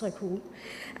sounds so cool,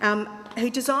 who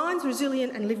designs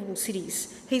resilient and livable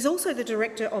cities. He's also the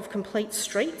director of Complete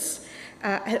Streets,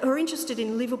 who are interested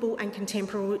in livable and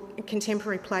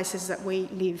contemporary places that we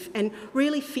live, and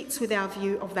really fits with our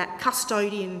view of that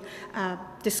custodian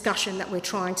discussion that we're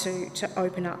trying to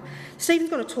open up.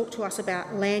 Stephen's going to talk to us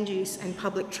about land use and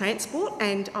public transport,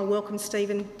 and I welcome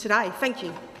Stephen today. Thank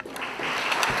you.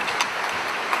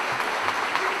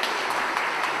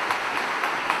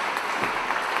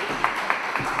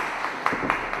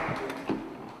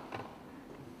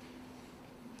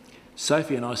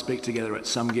 Sophie and I speak together at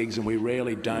some gigs and we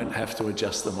rarely don't have to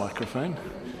adjust the microphone.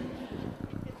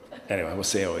 Anyway, we'll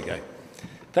see how we go.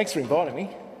 Thanks for inviting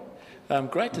me.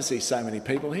 Great to see so many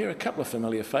people here. A couple of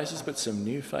familiar faces, but some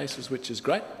new faces, which is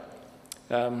great.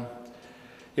 Yeah,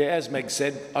 as Meg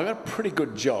said, I got a pretty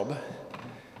good job.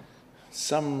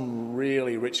 Some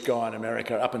really rich guy in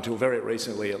America, up until very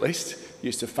recently at least,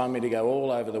 used to fund me to go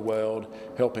all over the world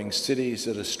helping cities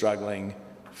that are struggling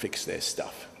fix their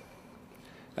stuff.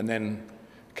 And then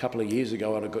a couple of years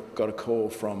ago, I got a call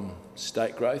from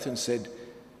State Growth and said,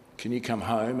 can you come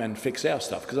home and fix our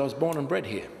stuff? Because I was born and bred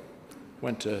here.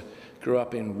 Grew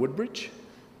up in Woodbridge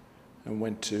and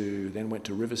then went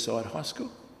to Riverside High School.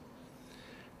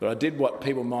 But I did what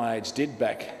people my age did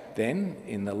back then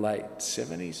in the late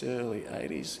 70s, early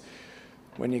 80s.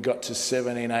 When you got to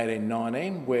 17, 18,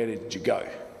 19, where did you go?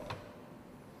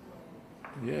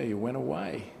 Yeah, you went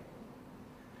away.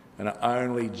 And I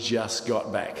only just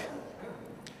got back.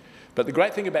 But the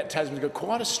great thing about Tasman's got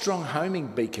quite a strong homing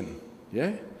beacon,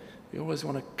 yeah? You always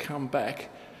want to come back.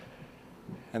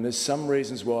 And there's some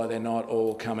reasons why they're not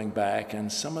all coming back,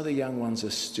 and some of the young ones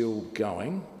are still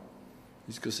going.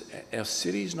 It's because our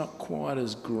city's not quite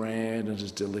as grand and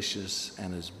as delicious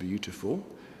and as beautiful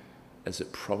as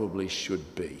it probably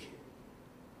should be.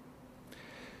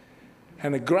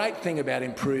 And the great thing about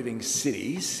improving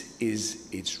cities is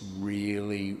it's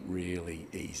really, really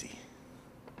easy.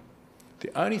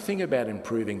 The only thing about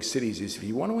improving cities is if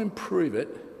you want to improve it,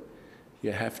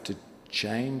 you have to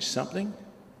change something.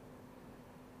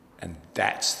 And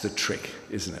that's the trick,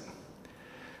 isn't it?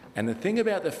 And the thing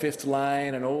about the fifth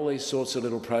lane and all these sorts of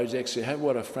little projects, you have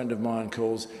what a friend of mine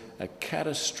calls a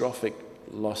catastrophic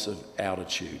loss of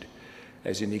altitude.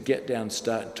 As in you get down,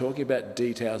 start talking about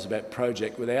details about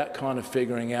project without kind of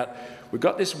figuring out, we've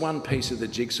got this one piece of the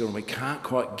jigsaw and we can't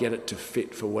quite get it to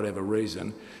fit for whatever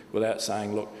reason, without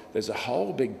saying, look, there's a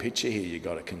whole big picture here you've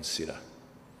got to consider.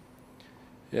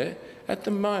 Yeah? At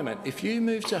the moment, if you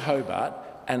move to Hobart,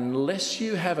 unless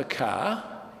you have a car,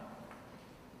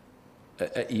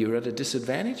 you're at a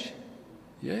disadvantage.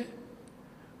 Yeah?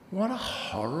 What a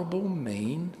horrible,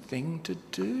 mean thing to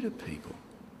do to people.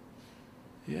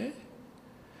 Yeah?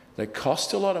 They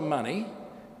cost a lot of money,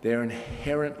 they're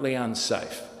inherently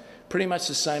unsafe. Pretty much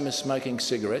the same as smoking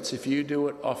cigarettes. If you do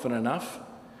it often enough,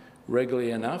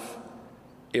 regularly enough,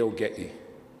 it'll get you.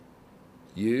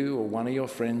 You or one of your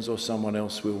friends or someone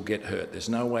else will get hurt. There's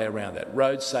no way around that.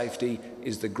 Road safety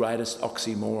is the greatest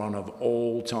oxymoron of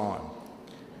all time.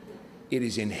 It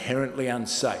is inherently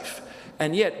unsafe.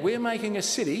 And yet we're making a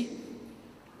city,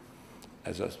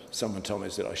 as someone told me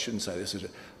that I shouldn't say this,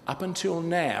 up until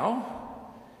now,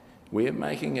 we're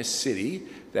making a city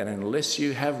that unless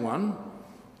you have one,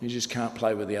 you just can't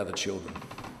play with the other children.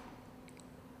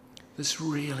 That's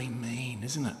really mean,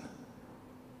 isn't it?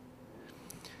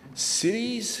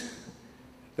 Cities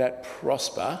that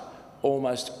prosper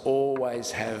almost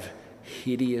always have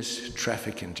hideous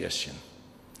traffic congestion.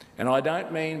 And I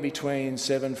don't mean between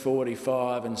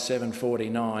 7:45 and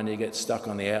 7:49 you get stuck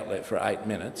on the outlet for 8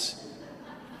 minutes.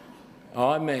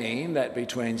 I mean that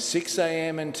between 6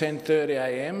 a.m. and 10:30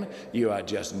 a.m. you are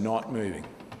just not moving.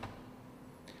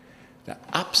 The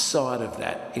upside of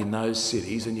that in those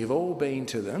cities, and you've all been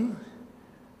to them,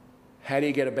 how do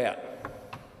you get about?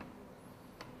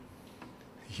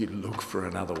 You look for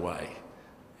another way,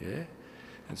 yeah?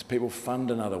 And so people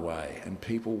fund another way and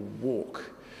people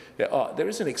walk. Yeah, there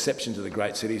is an exception to the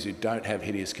great cities who don't have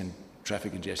hideous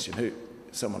traffic congestion.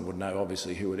 Someone would know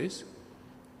obviously who it is.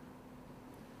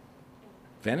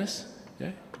 Venice,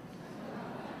 yeah?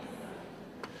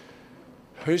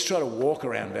 Who's trying to walk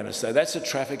around Venice? So that's a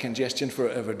traffic congestion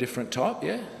of a different type,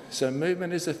 yeah? So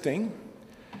movement is a thing.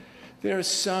 There are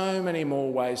so many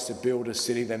more ways to build a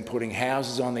city than putting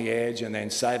houses on the edge and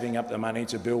then saving up the money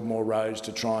to build more roads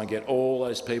to try and get all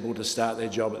those people to start their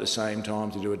job at the same time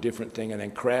to do a different thing and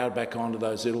then crowd back onto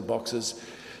those little boxes.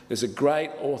 There's a great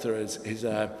author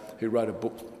who wrote a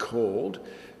book called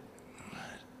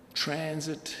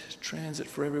Transit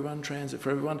for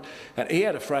Everyone. And he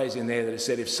had a phrase in there that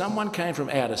said, if someone came from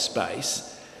outer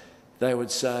space, they would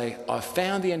say, I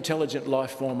found the intelligent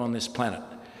life form on this planet.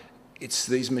 It's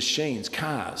these machines,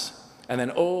 cars, and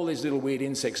then all these little weird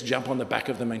insects jump on the back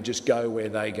of them and just go where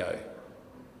they go.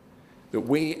 That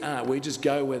we just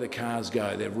go where the cars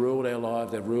go. They've ruled our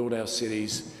lives, they've ruled our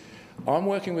cities. I'm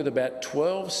working with about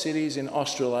 12 cities in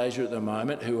Australasia at the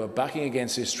moment who are bucking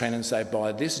against this trend and say,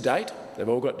 by this date, they've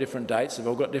all got different dates, they've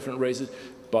all got different reasons,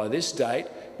 by this date,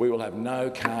 we will have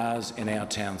no cars in our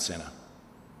town centre.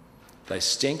 They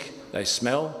stink, they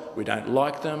smell, we don't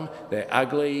like them, they're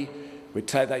ugly. They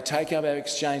take up our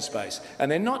exchange space. And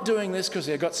they're not doing this because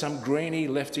they've got some greeny,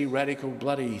 lefty, radical,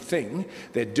 bloody thing.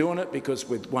 They're doing it because,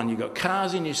 you've got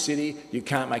cars in your city, you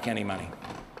can't make any money.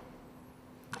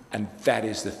 And that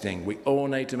is the thing. We all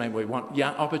need to we want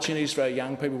opportunities for our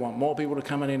young people, we want more people to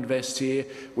come and invest here.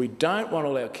 We don't want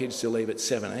all our kids to leave at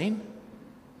 17.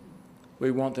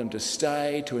 We want them to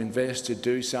stay, to invest, to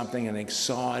do something in an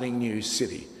exciting new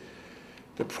city.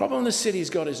 The problem the city's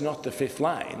got is not the fifth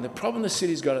lane. The problem the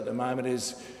city's got at the moment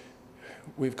is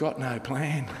we've got no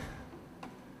plan.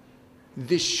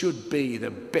 This should be the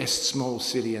best small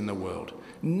city in the world.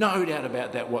 No doubt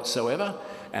about that whatsoever.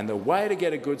 And the way to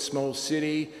get a good small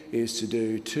city is to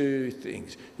do two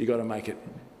things. You've got to make it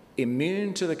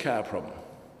immune to the car problem.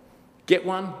 Get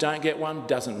one, don't get one,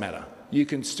 doesn't matter. You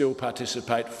can still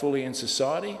participate fully in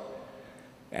society,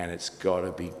 and it's got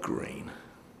to be green.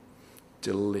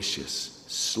 Delicious,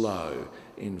 slow,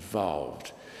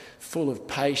 involved, full of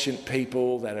patient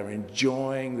people that are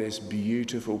enjoying this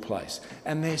beautiful place.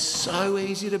 And they're so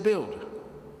easy to build.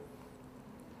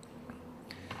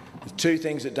 There's two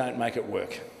things that don't make it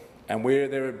work. And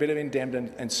they're a bit of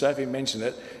indemnity, and Sophie mentioned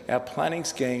it, our planning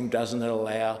scheme doesn't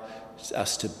allow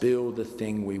us to build the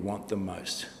thing we want the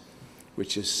most,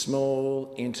 which is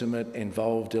small, intimate,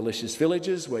 involved, delicious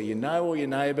villages where you know all your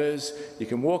neighbours, you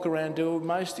can walk around, do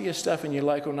most of your stuff in your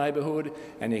local neighbourhood,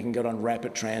 and you can get on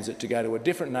rapid transit to go to a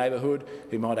different neighbourhood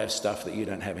who might have stuff that you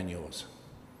don't have in yours.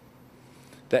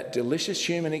 That delicious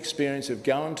human experience of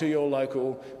going to your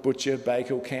local butcher,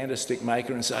 baker, candlestick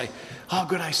maker and say, oh,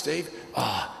 good day, Steve.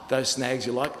 Oh, those snags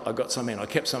you like, I got some in, I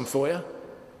kept some for you.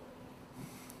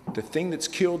 The thing that's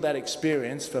killed that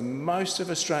experience for most of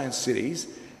Australian cities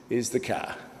is the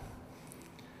car.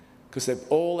 Because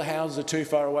all the houses are too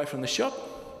far away from the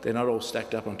shop. They're not all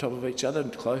stacked up on top of each other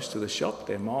close to the shop.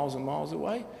 They're miles and miles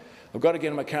away. I've got to get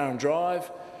in my car and drive.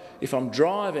 If I'm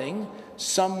driving,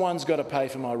 someone's got to pay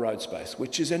for my road space,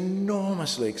 which is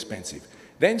enormously expensive.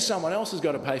 Then someone else has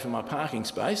got to pay for my parking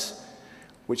space,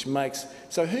 which makes...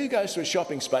 So who goes to a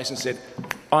shopping space and said,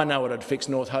 I know what I'd fix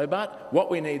North Hobart.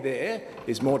 What we need there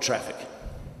is more traffic.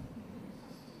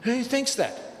 Who thinks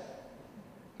that?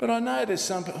 But I know there's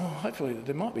some, hopefully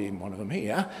there might be one of them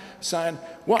here, saying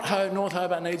what North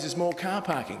Hobart needs is more car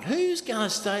parking. Who's going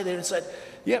to stay there and say,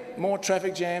 yep, more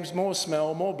traffic jams, more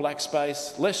smell, more black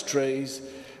space, less trees,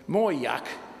 more yuck?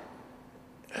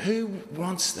 Who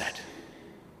wants that?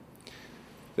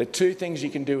 There are two things you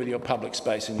can do with your public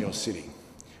space in your city.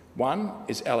 One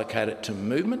is allocate it to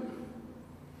movement,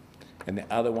 and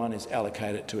the other one is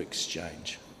allocate it to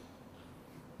exchange.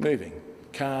 Moving,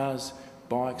 cars,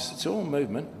 bikes, it's all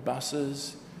movement,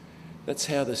 buses. That's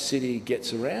how the city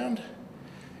gets around.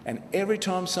 And every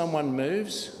time someone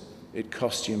moves, it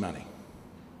costs you money.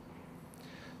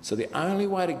 So the only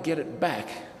way to get it back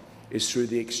is through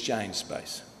the exchange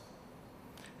space.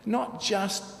 Not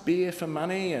just beer for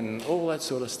money and all that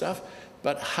sort of stuff,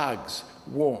 but hugs,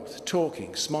 warmth,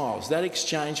 talking, smiles. That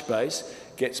exchange space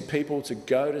gets people to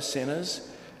go to centres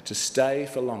to stay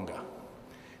for longer.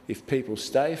 If people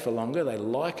stay for longer, they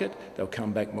like it, they'll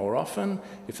come back more often.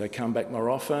 If they come back more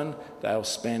often, they'll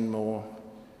spend more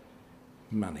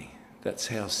money. That's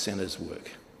how centres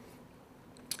work.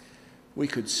 We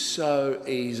could so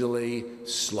easily,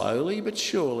 slowly but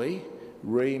surely,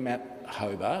 remap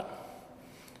Hobart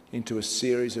into a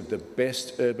series of the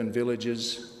best urban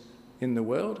villages in the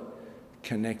world,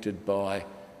 connected by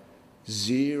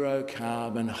zero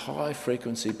carbon, high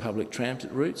frequency public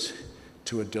transit routes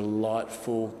to a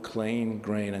delightful, clean,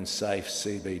 green and safe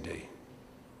CBD.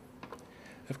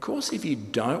 Of course, if you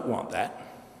don't want that,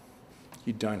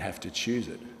 you don't have to choose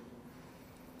it.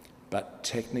 But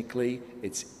technically,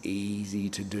 it's easy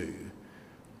to do.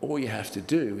 All you have to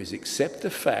do is accept the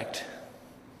fact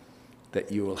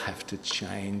that you will have to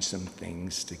change some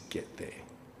things to get there.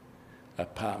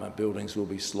 Apartment buildings will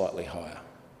be slightly higher.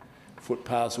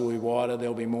 Footpaths will be wider,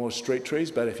 there'll be more street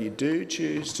trees, but if you do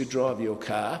choose to drive your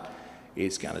car,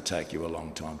 it's going to take you a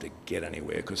long time to get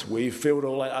anywhere, because we've filled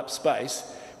all that up space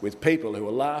with people who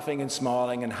are laughing and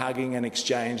smiling and hugging and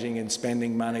exchanging and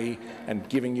spending money and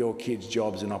giving your kids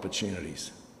jobs and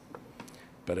opportunities.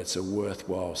 But it's a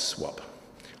worthwhile swap.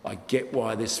 I get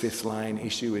why this fifth lane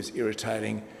issue is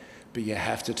irritating, but you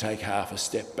have to take half a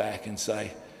step back and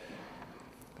say,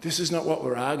 this is not what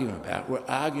we're arguing about. We're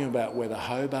arguing about whether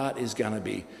Hobart is going to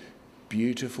be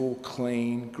beautiful,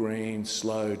 clean, green,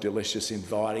 slow, delicious,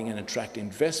 inviting and attract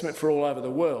investment for all over the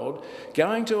world,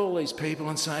 going to all these people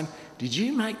and saying, did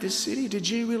you make this city? Did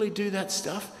you really do that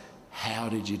stuff? How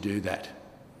did you do that?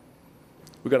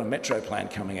 We've got a metro plan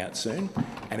coming out soon,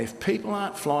 and if people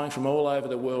aren't flying from all over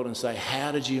the world and say,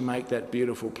 how did you make that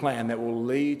beautiful plan that will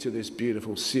lead to this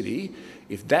beautiful city?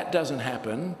 If that doesn't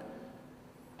happen,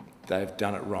 they've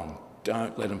done it wrong.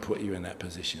 Don't let them put you in that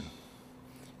position.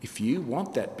 If you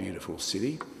want that beautiful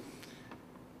city,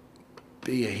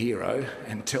 be a hero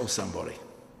and tell somebody.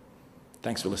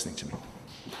 Thanks for listening to me.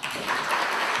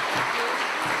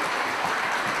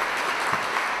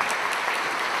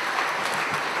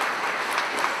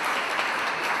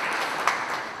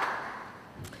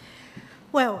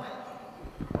 Well,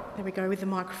 there we go with the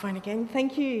microphone again.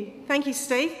 Thank you. Thank you,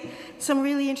 Steve. Some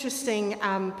really interesting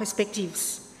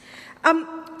perspectives.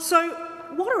 So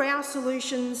what are our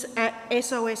solutions at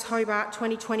SOS Hobart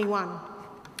 2021?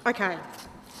 Okay.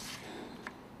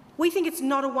 We think it's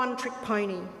not a one-trick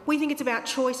pony. We think it's about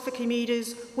choice for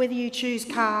commuters, whether you choose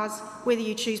cars, whether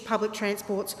you choose public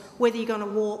transports, whether you're going to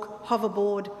walk,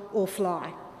 hoverboard or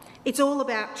fly. It's all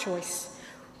about choice.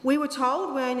 We were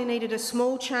told we only needed a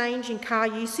small change in car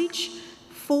usage,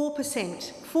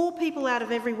 4%. 4 people out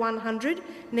of every 100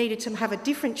 needed to have a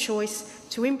different choice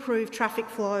to improve traffic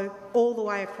flow all the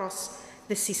way across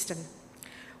the system.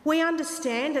 We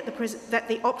understand that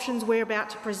the options we're about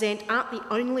to present aren't the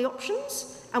only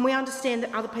options, and we understand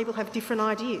that other people have different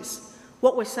ideas.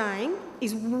 What we're saying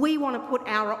is we want to put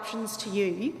our options to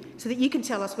you so that you can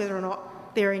tell us whether or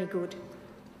not they're any good.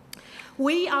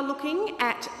 We are looking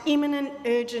at imminent,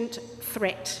 urgent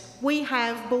threat. We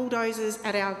have bulldozers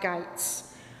at our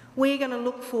gates. We're going to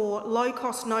look for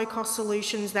low-cost, no-cost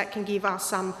solutions that can give us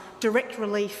some direct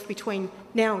relief between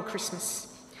now and Christmas.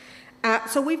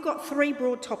 So we've got 3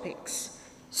 broad topics: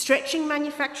 stretching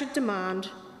manufactured demand,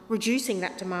 reducing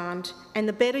that demand, and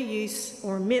the better use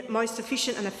or most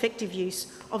efficient and effective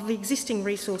use of the existing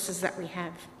resources that we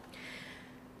have.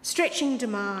 Stretching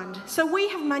demand. So we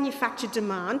have manufactured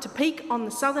demand to peak on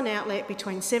the southern outlet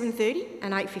between 7:30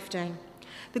 and 8:15.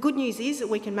 The good news is that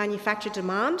we can manufacture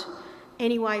demand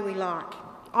any way we like.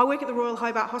 I work at the Royal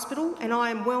Hobart Hospital and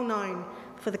I am well known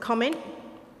for the comment,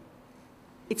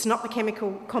 it's not the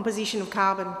chemical composition of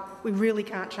carbon, we really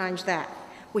can't change that.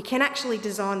 We can actually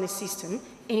design this system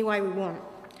any way we want.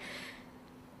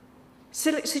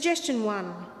 Suggestion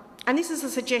 1. And this is a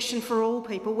suggestion for all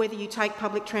people, whether you take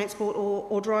public transport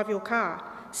or drive your car: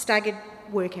 staggered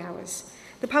work hours.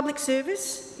 The public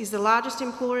service is the largest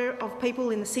employer of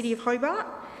people in the city of Hobart.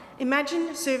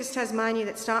 Imagine Service Tasmania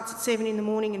that starts at 7 in the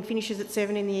morning and finishes at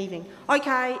 7 in the evening.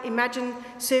 Okay, imagine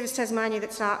Service Tasmania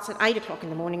that starts at 8 o'clock in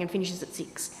the morning and finishes at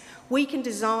 6. We can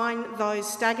design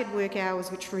those staggered work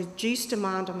hours which reduce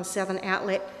demand on the southern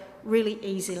outlet really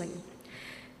easily.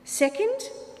 Second,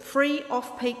 free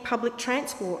off-peak public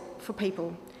transport for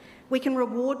people. We can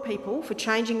reward people for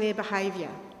changing their behaviour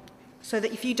so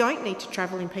that if you don't need to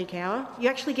travel in peak hour, you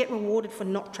actually get rewarded for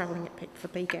not travelling for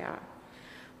peak hour.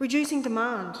 Reducing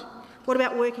demand. What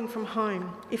about working from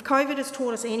home? If COVID has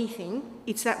taught us anything,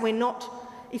 it's that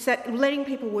letting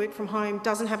people work from home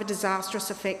doesn't have a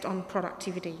disastrous effect on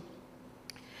productivity.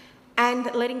 And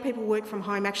that letting people work from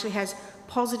home actually has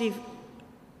positive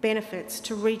benefits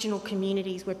to regional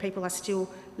communities where people are still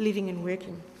living and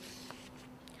working.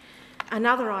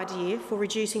 Another idea for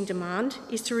reducing demand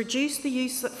is to reduce the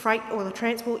use that freight or the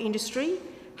transport industry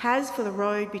has for the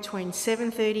road between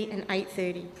 7:30 and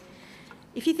 8:30.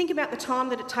 If you think about the time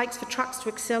that it takes for trucks to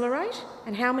accelerate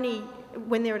and how many,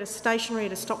 when they're at a stationary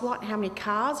at a stoplight, how many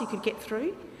cars you could get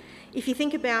through. If you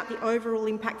think about the overall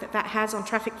impact that that has on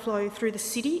traffic flow through the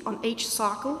city on each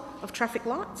cycle of traffic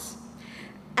lights.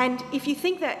 And if you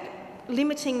think that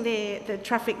limiting the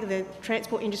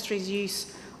transport industry's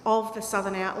use of the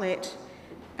southern outlet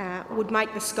would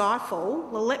make the sky fall,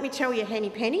 well, let me tell you, Henny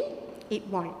Penny, it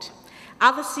won't.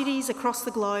 Other cities across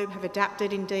the globe have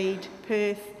adapted indeed.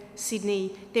 Perth,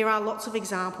 Sydney. There are lots of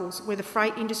examples where the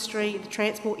freight industry, the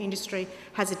transport industry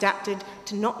has adapted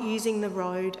to not using the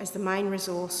road as the main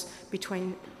resource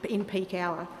in peak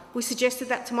hour. We suggested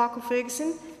that to Michael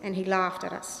Ferguson and he laughed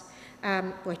at us.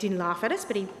 Well, he didn't laugh at us,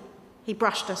 but he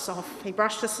brushed us off, he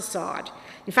brushed us aside.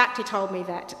 In fact, he told me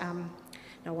that, no,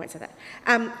 I won't say that.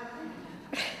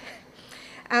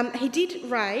 He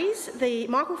did raise,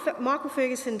 Michael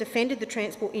Ferguson defended the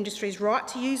transport industry's right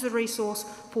to use the resource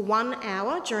for 1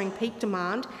 hour during peak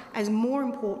demand as more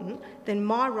important than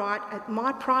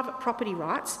my private property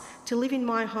rights to live in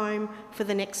my home for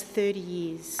the next 30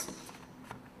 years.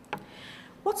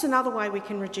 What's another way we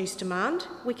can reduce demand?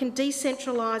 We can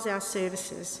decentralise our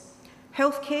services.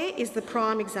 Healthcare is the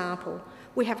prime example.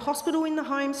 We have hospital in the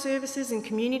home services and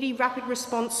community rapid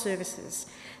response services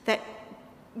that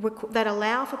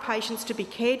allow for patients to be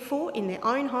cared for in their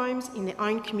own homes, in their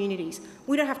own communities.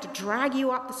 We don't have to drag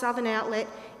you up the Southern Outlet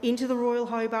into the Royal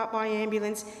Hobart by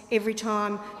ambulance every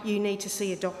time you need to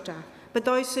see a doctor. But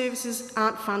those services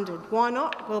aren't funded. Why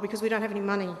not? Well, because we don't have any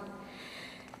money.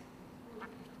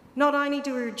 Not only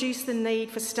do we reduce the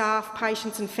need for staff,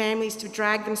 patients and families to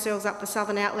drag themselves up the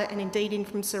Southern Outlet and indeed in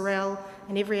from Sorell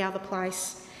and every other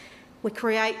place, we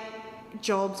create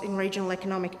jobs in regional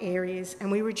economic areas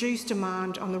and we reduce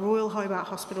demand on the Royal Hobart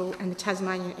Hospital and the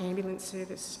Tasmanian Ambulance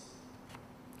Service.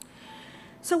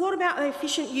 So what about the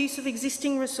efficient use of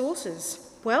existing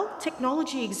resources? Well,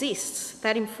 technology exists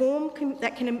that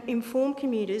can inform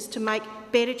commuters to make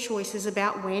better choices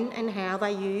about when and how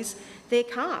they use their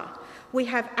car. We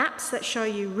have apps that show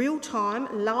you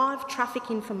real-time, live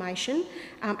traffic information,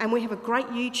 and we have a great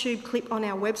YouTube clip on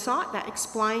our website that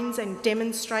explains and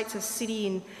demonstrates a city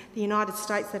in the United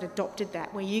States that adopted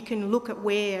that, where you can look at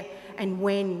where and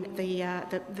when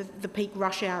the peak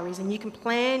rush hour is, and you can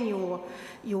plan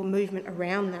your movement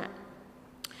around that.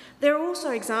 There are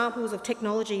also examples of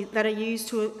technology that are used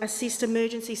to assist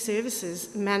emergency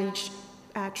services manage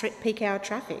peak hour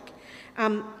traffic.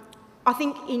 I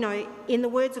think, in the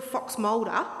words of Fox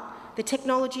Mulder, the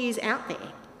technology is out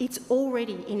there. It's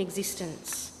already in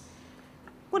existence.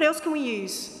 What else can we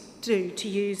do to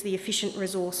use the efficient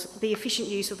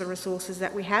use of the resources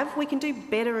that we have? We can do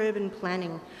better urban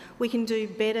planning. We can do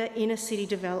better inner city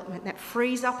development that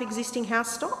frees up existing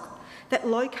house stock, that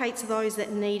locates those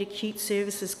that need acute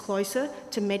services closer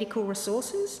to medical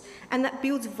resources, and that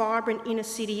builds vibrant inner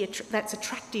city that's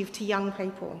attractive to young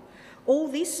people. All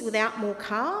this without more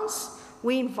cars.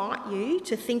 We invite you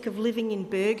to think of living in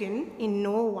Bergen in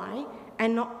Norway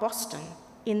and not Boston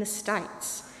in the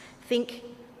States. Think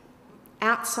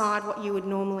outside what you would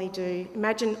normally do.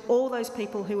 Imagine all those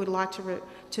people who would like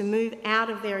to move out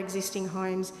of their existing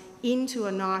homes into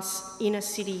a nice inner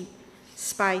city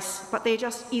space, but there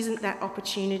just isn't that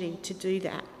opportunity to do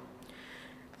that.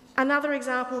 Another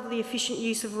example of the efficient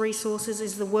use of resources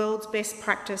is the world's best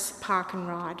practice park and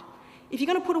ride. If you're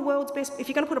going to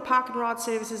put a park and ride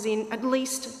services in, at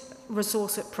least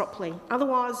resource it properly.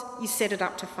 Otherwise, you set it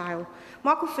up to fail.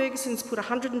 Michael Ferguson's put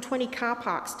 120 car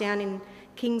parks down in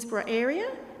Kingsborough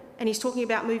area, and he's talking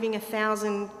about moving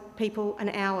 1,000 people an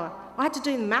hour. I had to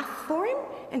do the math for him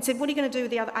and said, what are you going to do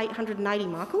with the other 880,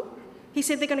 Michael? He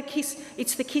said, they're going to kiss,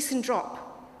 it's the kiss and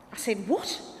drop. I said,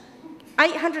 what?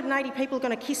 880 people are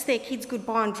going to kiss their kids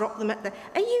goodbye and drop them at the...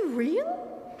 Are you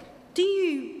real? Do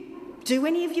you do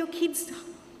any of your kids'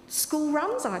 school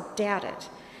runs? I doubt it.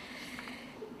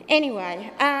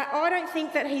 Anyway, I don't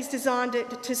think that he's designed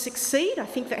it to succeed. I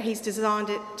think that he's designed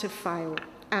it to fail.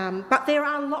 But there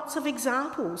are lots of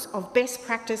examples of best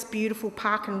practice, beautiful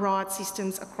park and ride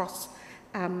systems across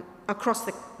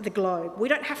the globe. We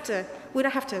don't have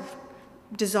to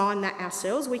design that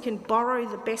ourselves. We can borrow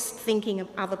the best thinking of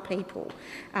other people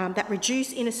that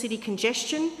reduce inner city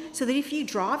congestion, so that if you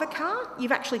drive a car,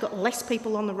 you've actually got less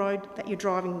people on the road that you're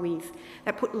driving with.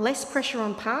 That put less pressure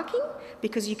on parking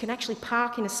because you can actually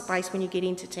park in a space when you get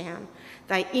into town.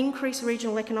 They increase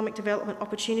regional economic development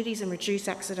opportunities and reduce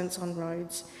accidents on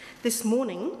roads. This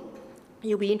morning,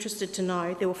 you'll be interested to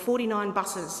know, there were 49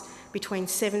 buses between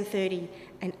 7:30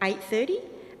 and 8:30,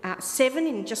 7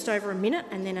 in just over a minute,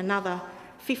 and then another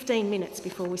 15 minutes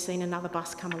before we've seen another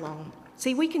bus come along.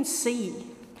 See, we can see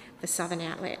the Southern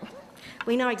Outlet.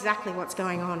 We know exactly what's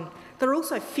going on. There are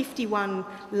also 51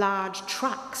 large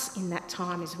trucks in that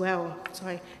time as well.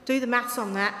 So do the maths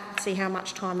on that, see how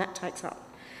much time that takes up.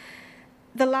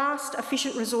 The last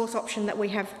efficient resource option that we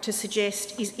have to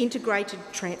suggest is integrated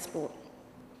transport.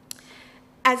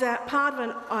 As a part of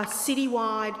a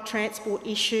citywide transport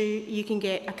issue, you can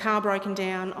get a car broken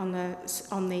down on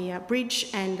the bridge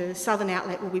and the Southern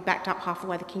Outlet will be backed up half the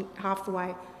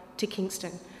way to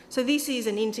Kingston. So this is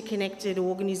an interconnected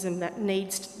organism that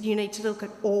you need to look at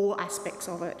all aspects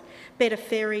of it. Better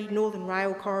Ferry, Northern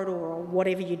Rail Corridor, or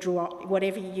whatever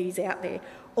you use out there,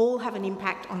 all have an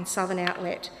impact on southern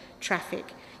outlet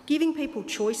traffic. Giving people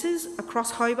choices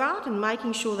across Hobart and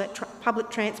making sure that public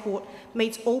transport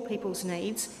meets all people's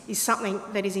needs is something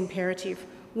that is imperative.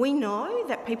 We know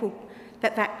that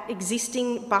that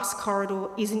existing bus corridor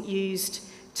isn't used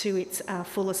to its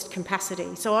fullest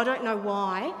capacity. So I don't know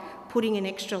why putting an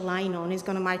extra lane on is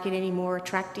going to make it any more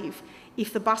attractive.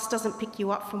 If the bus doesn't pick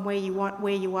you up from where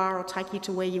you are or take you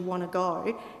to where you want to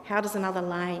go, how does another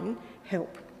lane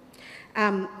help?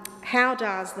 How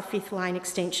does the 5th lane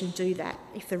extension do that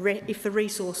if the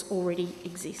resource already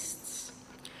exists?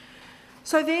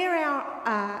 So they're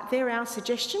our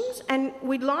suggestions, and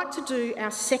we'd like to do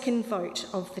our second vote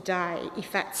of the day, if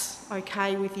that's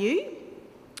okay with you.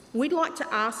 We'd like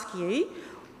to ask you,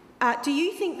 do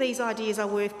you think these ideas are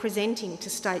worth presenting to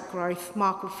State Growth,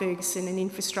 Michael Ferguson and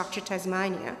Infrastructure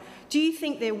Tasmania? Do you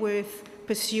think they're worth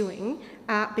pursuing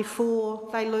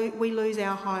before we lose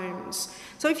our homes?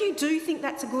 So if you do think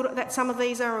that some of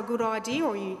these are a good idea,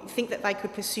 or you think that they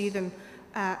could pursue them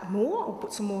more or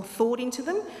put some more thought into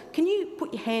them, can you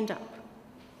put your hand up?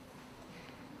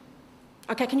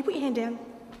 Okay, can you put your hand down?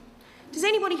 Does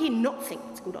anybody here not think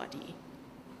it's a good idea?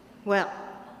 Well,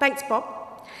 thanks, Bob.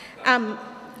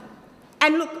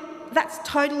 And look, that's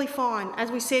totally fine. As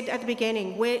we said at the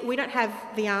beginning, we don't have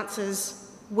the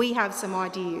answers. We have some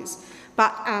ideas.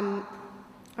 But I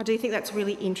do think that's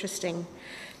really interesting.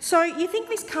 So you think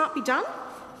this can't be done?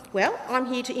 Well, I'm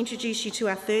here to introduce you to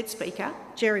our third speaker,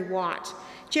 Jerry White.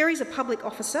 Jerry's a public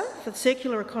officer for the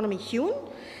Circular Economy Huon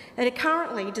and are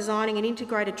currently designing an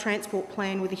integrated transport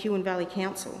plan with the Huon Valley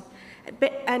Council.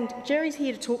 And Jerry's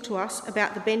here to talk to us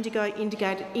about the Bendigo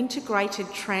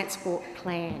Integrated Transport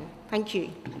Plan. Thank you.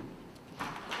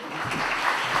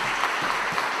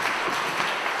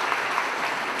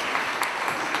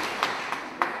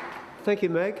 Thank you,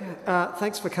 Meg.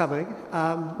 Thanks for coming.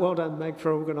 Well done, Meg,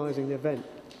 for organising the event.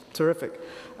 Terrific.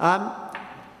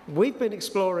 We've been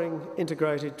exploring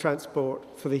integrated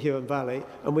transport for the Huon Valley,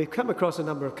 and we've come across a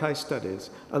number of case studies.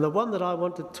 And the one that I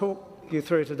want to talk you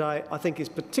through today, I think, is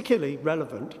particularly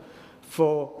relevant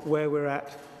for where we're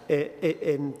at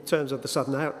in terms of the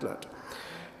southern outlet.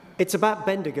 It's about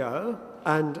Bendigo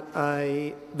and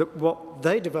what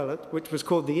they developed, which was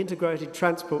called the Integrated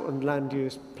Transport and Land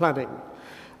Use Planning.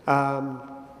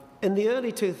 In the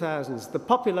early 2000s, the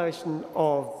population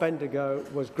of Bendigo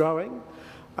was growing,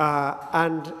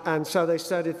 and so they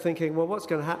started thinking, well, what's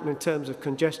going to happen in terms of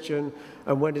congestion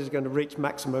and when is it going to reach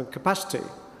maximum capacity?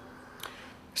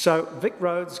 So Vic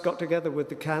Roads got together with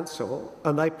the council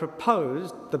and they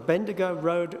proposed the Bendigo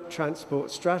Road Transport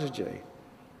Strategy.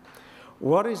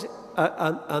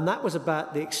 And that was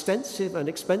about the extensive and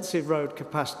expensive road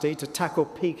capacity to tackle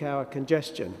peak hour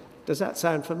congestion. Does that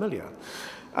sound familiar?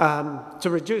 To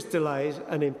reduce delays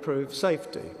and improve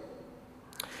safety.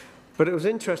 But it was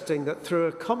interesting that through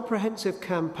a comprehensive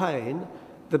campaign,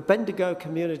 the Bendigo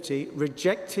community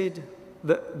rejected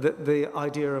the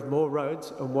idea of more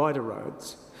roads and wider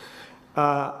roads.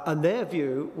 And their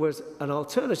view was an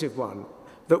alternative one,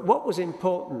 that what was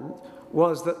important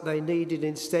was that they needed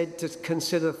instead to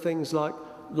consider things like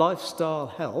lifestyle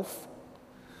health.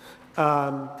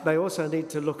 They also need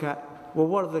to look at, well,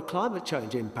 what are the climate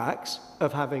change impacts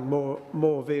of having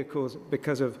more vehicles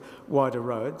because of wider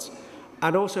roads,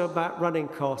 and also about running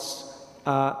costs,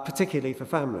 particularly for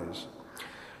families.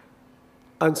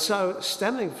 And so,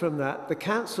 stemming from that, the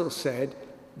council said,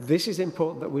 this is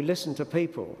important that we listen to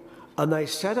people. And they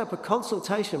set up a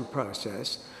consultation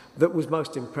process that was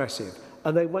most impressive.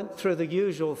 And they went through the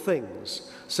usual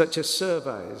things, such as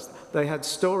surveys. They had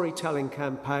storytelling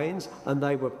campaigns, and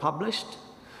they were published.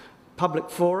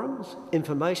 Public forums,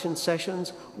 information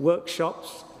sessions,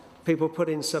 workshops, people put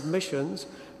in submissions.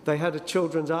 They had a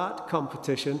children's art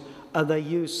competition, and they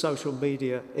used social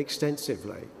media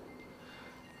extensively.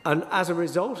 And as a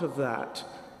result of that,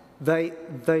 they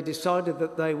decided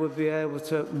that they would be able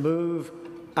to move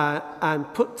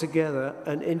and put together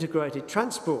an integrated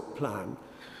transport plan.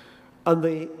 And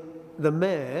the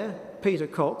mayor, Peter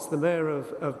Cox, the mayor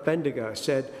of Bendigo,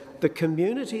 said, the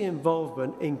community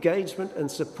involvement, engagement and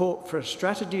support for a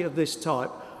strategy of this type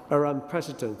are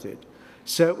unprecedented.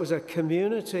 So it was a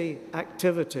community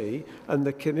activity and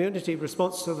the community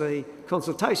response to the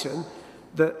consultation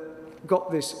that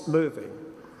got this moving.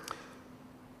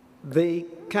 The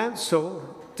council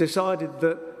decided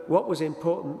that what was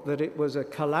important, that it was a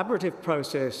collaborative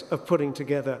process of putting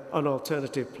together an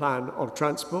alternative plan of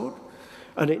transport,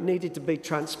 and it needed to be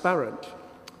transparent.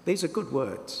 These are good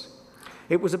words.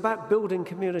 It was about building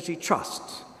community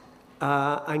trust.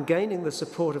 and gaining the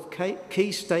support of key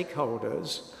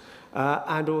stakeholders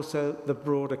and also the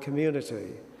broader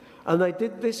community. And they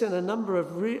did this in a number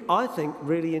of, I think,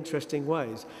 really interesting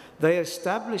ways. They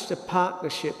established a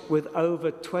partnership with over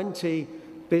 20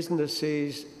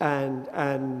 businesses and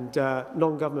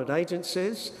non-government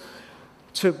agencies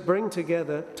to bring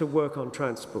together to work on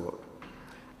transport.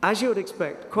 As you would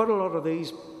expect, quite a lot of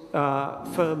these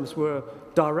firms were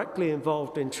directly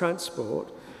involved in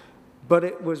transport, but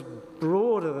it was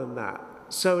broader than that.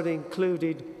 So it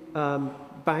included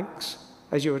banks,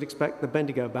 as you would expect, the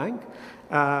Bendigo Bank,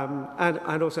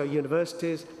 and also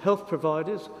universities, health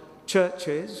providers,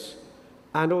 churches,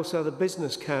 and also the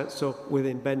Business Council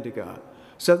within Bendigo.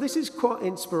 So this is quite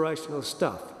inspirational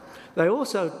stuff. They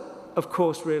also, of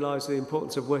course, realised the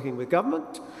importance of working with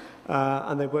government,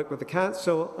 and they worked with the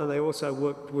council, and they also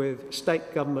worked with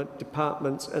state government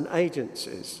departments and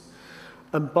agencies.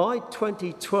 And by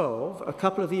 2012, a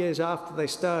couple of years after they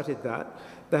started that,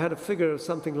 they had a figure of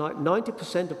something like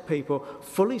 90% of people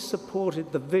fully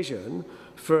supported the vision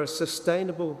for a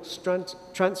sustainable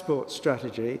transport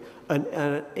strategy and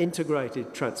an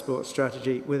integrated transport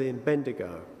strategy within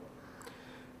Bendigo.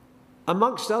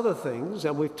 Amongst other things,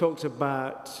 and we've talked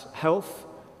about health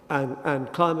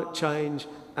and climate change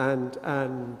and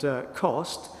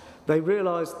cost, they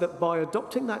realised that by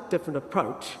adopting that different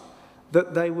approach,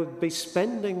 that they would be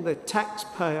spending the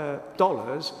taxpayer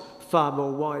dollars far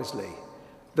more wisely,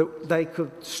 that they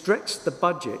could stretch the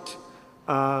budget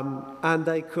and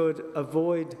they could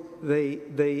avoid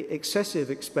the excessive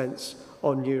expense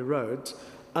on new roads,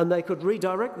 and they could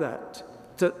redirect that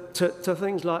to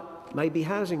things like maybe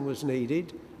housing was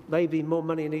needed, maybe more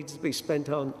money needs to be spent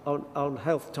on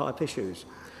health type issues.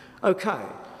 Okay,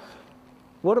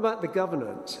 what about the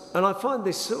governance? And I find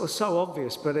this sort of so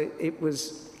obvious, but it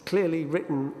was clearly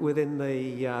written within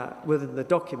the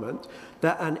document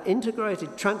that an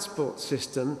integrated transport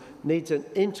system needs an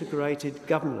integrated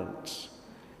governance.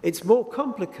 It's more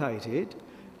complicated,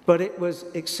 but it was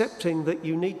accepting that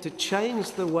you need to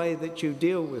change the way that you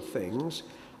deal with things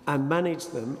and manage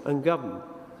them and govern.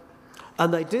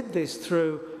 And they did this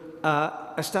through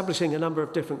establishing a number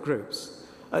of different groups.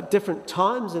 At different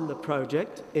times in the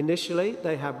project, initially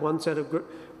they had one set of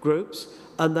groups,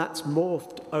 and that's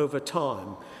morphed over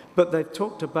time. But they've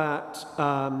talked about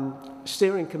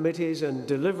steering committees and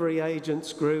delivery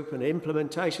agents group and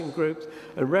implementation groups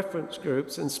and reference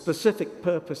groups and specific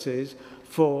purposes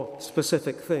for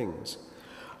specific things.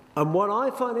 And what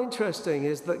I find interesting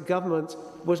is that government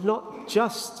was not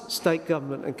just state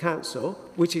government and council,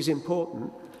 which is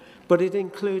important, but it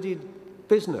included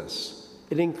business,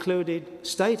 it included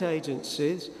state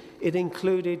agencies, it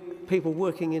included people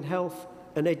working in health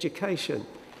and education,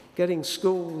 getting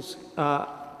schools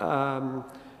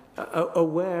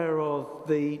aware of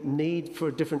the need for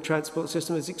a different transport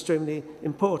system is extremely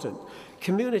important.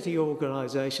 Community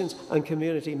organisations and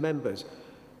community members.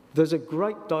 There's a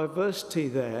great diversity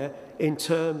there in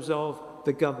terms of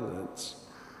the governance.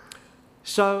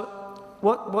 So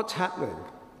what's happening?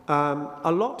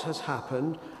 A lot has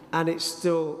happened, and it's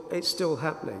still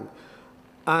happening.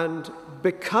 And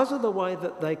because of the way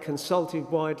that they consulted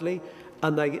widely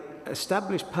and they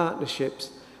established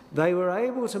partnerships, they were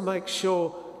able to make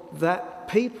sure that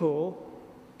people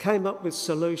came up with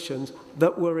solutions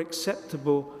that were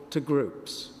acceptable to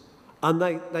groups. And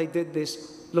they did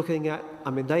this looking at, I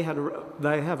mean, they have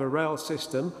a rail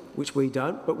system, which we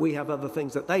don't, but we have other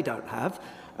things that they don't have.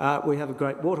 We have a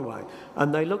great waterway.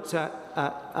 And they looked at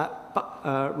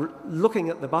looking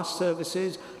at the bus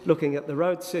services, looking at the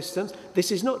road systems.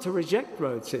 This is not to reject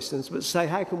road systems, but to say,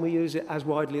 how can we use it as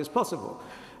widely as possible,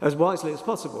 as wisely as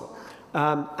possible?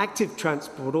 Active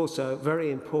transport also very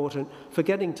important for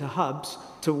getting to hubs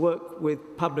to work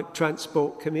with public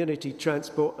transport, community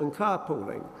transport and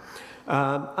carpooling.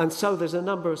 And so there's a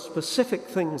number of specific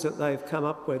things that they've come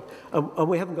up with, and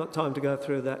we haven't got time to go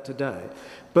through that today.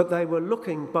 But they were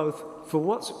looking both for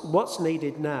what's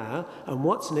needed now and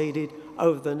what's needed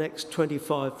over the next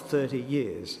 25, 30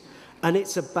 years. And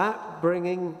it's about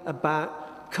bringing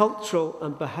about cultural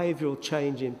and behavioural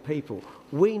change in people.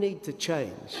 We need to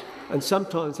change, and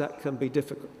sometimes that can be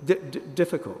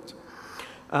difficult.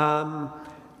 There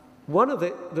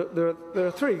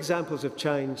are three examples of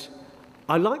change.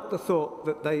 I like the thought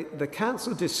that the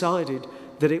council decided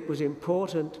that it was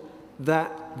important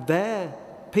that their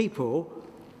people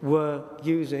were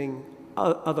using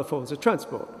other forms of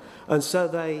transport. And so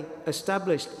they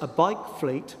established a bike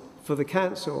fleet for the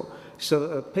council so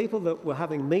that the people that were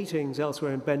having meetings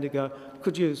elsewhere in Bendigo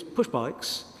could use push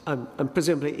bikes and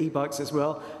presumably e-bikes as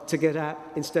well to get out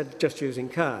instead of just using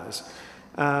cars.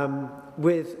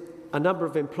 With a number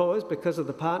of employers, because of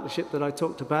the partnership that I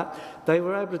talked about, they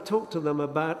were able to talk to them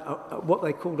about what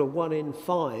they called a 1 in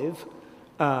 5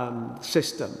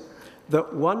 system,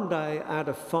 that 1 day out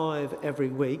of 5 every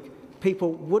week,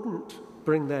 people wouldn't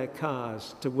bring their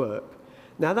cars to work.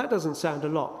 Now, that doesn't sound a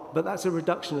lot, but that's a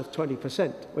reduction of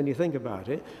 20% when you think about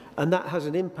it, and that has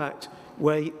an impact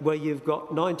where you've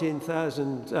got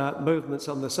 19,000 movements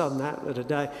on the Southern Outlet a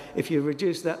day. If you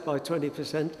reduce that by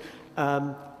 20%,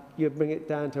 you bring it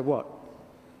down to what?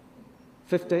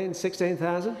 15,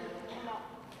 16,000?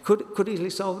 Could easily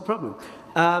solve the problem.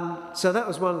 So that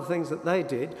was one of the things that they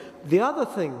did. The other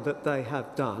thing that they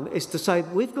have done is to say,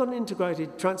 we've got an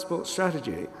integrated transport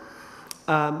strategy,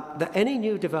 that any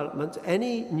new developments,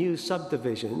 any new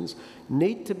subdivisions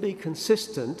need to be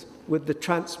consistent with the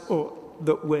transport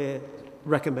that we're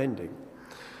recommending.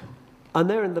 And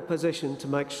they're in the position to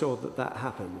make sure that that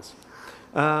happens.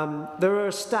 There are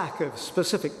a stack of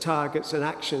specific targets and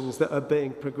actions that are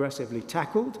being progressively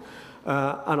tackled.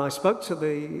 And I spoke to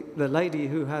the lady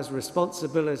who has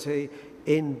responsibility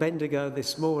in Bendigo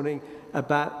this morning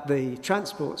about the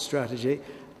transport strategy,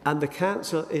 and the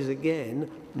council is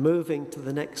again moving to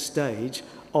the next stage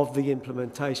of the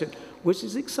implementation, which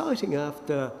is exciting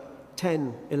after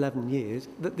 10, 11 years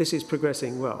that this is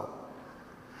progressing well.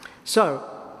 So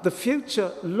the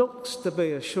future looks to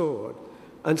be assured.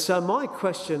 And so my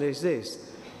question is this,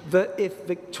 that if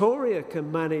Victoria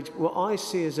can manage what I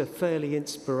see as a fairly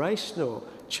inspirational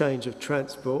change of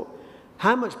transport,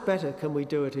 how much better can we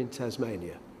do it in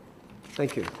Tasmania?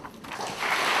 Thank you.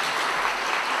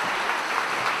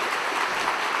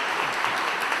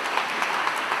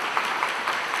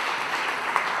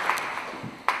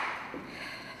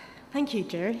 Thank you,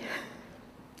 Jerry.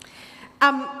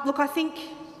 Look, I think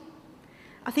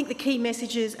the key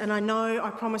messages, and I know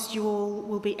I promised you all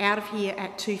will be out of here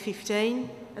at 2:15.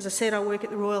 As I said, I work at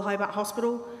the Royal Hobart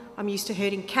Hospital. I'm used to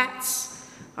herding cats.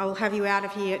 I will have you out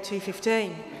of here at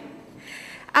 2:15.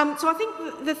 So I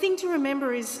think the thing to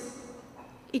remember is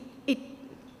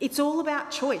it's all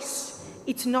about choice.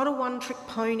 It's not a one-trick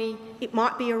pony. It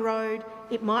might be a road,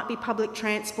 it might be public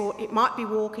transport, it might be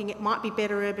walking, it might be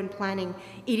better urban planning.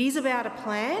 It is about a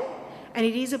plan, and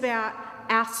it is about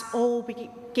us all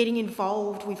getting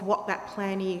involved with what that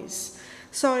plan is.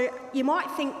 So you might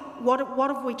think, what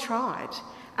have we tried?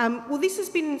 Well, this has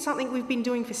been something we've been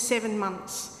doing for 7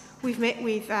 months. We've met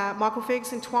with Michael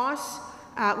Ferguson twice.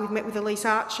 We've met with Elise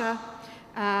Archer.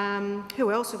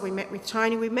 Who else have we met with,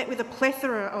 Tony? We've met with a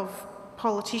plethora of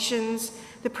politicians.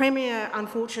 The Premier,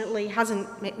 unfortunately,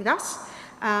 hasn't met with us,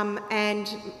 and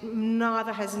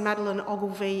neither has Madeline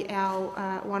Ogilvie,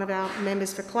 one of our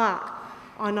members for Clark.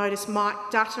 I noticed Mike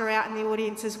Dutter out in the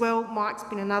audience as well. Mike's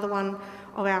been another one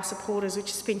of our supporters,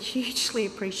 which has been hugely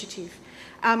appreciative.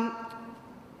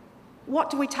 What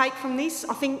do we take from this?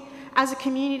 I think as a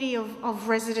community of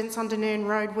residents under Nern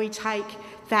Road, we take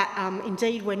that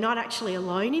indeed we're not actually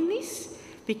alone in this,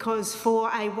 because for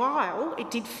a while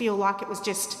it did feel like it was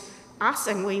just us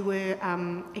and we were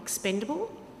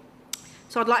expendable.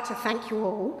 So I'd like to thank you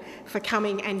all for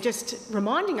coming and just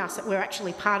reminding us that we're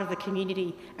actually part of the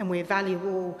community and we're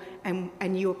valuable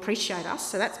and you appreciate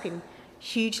us. So that's been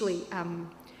hugely,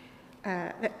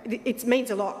 it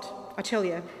means a lot, I tell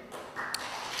you.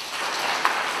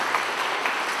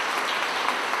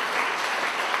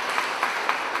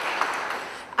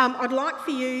 I'd like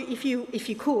for you, if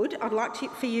you could, I'd like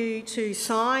for you to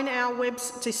sign our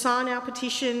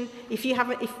petition. If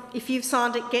you've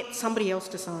signed it, get somebody else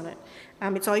to sign it.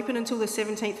 It's open until the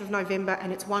 17th of November,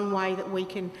 and it's one way that we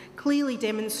can clearly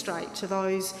demonstrate to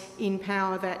those in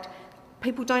power that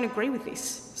people don't agree with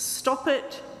this. Stop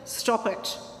it, stop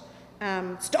it,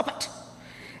 stop it.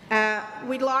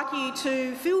 We'd like you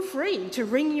to feel free to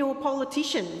ring your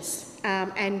politicians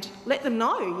and let them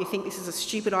know you think this is a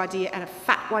stupid idea and a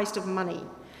fat waste of money.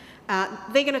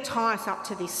 They're going to tie us up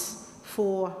to this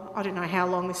for, I don't know how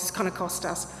long this is going to cost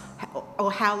us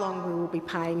or how long we will be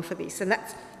paying for this, and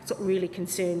that's what really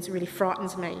really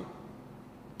frightens me.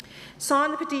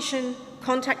 Sign the petition,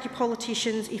 contact your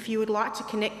politicians. If you would like to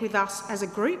connect with us as a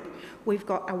group, we've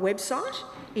got a website.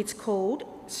 It's called,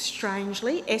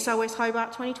 strangely, SOS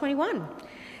Hobart 2021.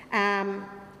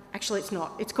 Actually, it's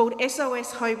not. It's called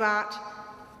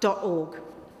soshobart.org.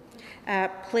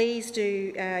 Please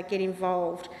do get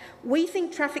involved. We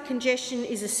think traffic congestion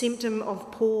is a symptom of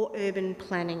poor urban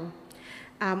planning.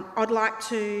 I'd like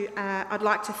to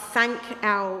thank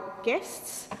our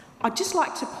guests. I'd just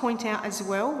like to point out as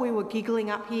well, we were giggling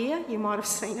up here, you might have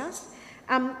seen us.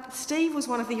 Steve was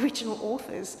one of the original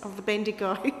authors of the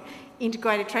Bendigo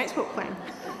Integrated Transport Plan.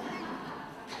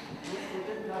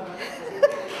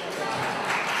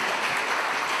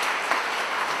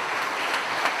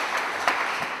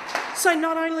 So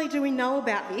not only do we know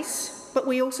about this, but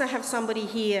we also have somebody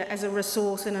here as a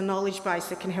resource and a knowledge base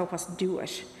that can help us do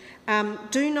it.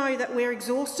 Do know that we're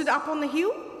exhausted up on the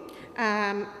hill,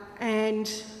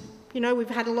 and you know,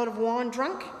 we've had a lot of wine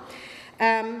drunk.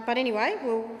 But anyway,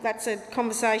 well, that's a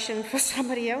conversation for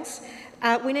somebody else.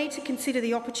 We need to consider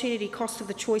the opportunity cost of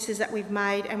the choices that we've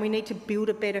made, and we need to build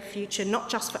a better future, not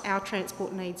just for our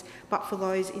transport needs, but for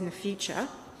those in the future.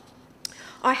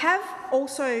 I have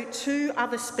also two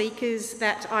other speakers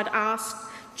that I'd asked.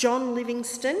 John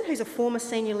Livingston, who's a former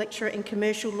senior lecturer in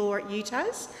commercial law at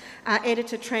UTAS,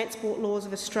 editor Transport Laws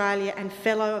of Australia and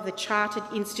fellow of the Chartered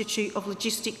Institute of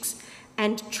Logistics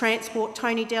and Transport.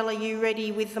 Tony Dell, are you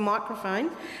ready with the microphone?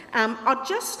 I'd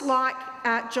just like,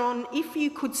 John, if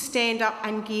you could stand up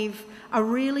and give a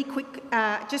really quick,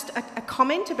 just a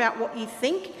comment about what you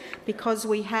think, because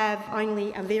we have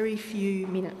only a very few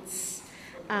minutes.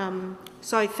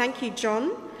 So thank you,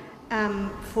 John,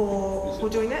 for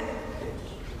doing that.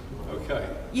 Okay.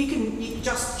 You can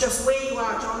just where you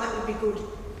are, John, that would be good.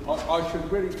 I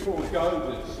should really forego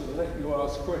this and let you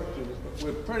ask questions, but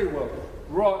we're pretty well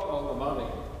right on the money.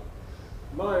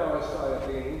 May I say, I've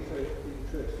been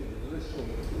interested in listening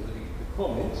to the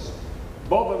comments.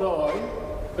 Bob and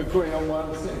I agree on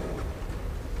one thing.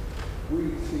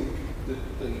 We think that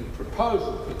the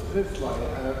proposal for the fifth lane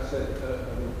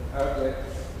outlet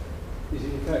is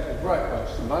in fact a great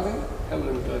waste of money.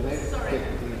 Helen Burnett,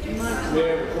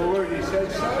 already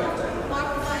said so.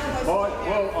 Well,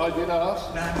 I did ask.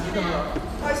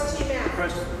 Close to your mouth.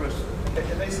 Press.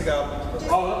 It needs to go up. I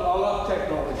love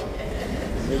technology.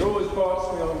 It always bites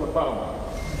me on the bum.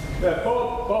 Now,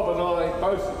 Bob and I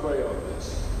both agree on this.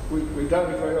 We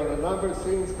don't agree on a number of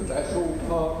things, but that's all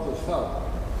part of the fun.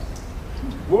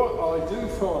 What I do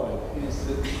find is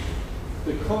that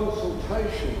the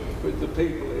consultation with the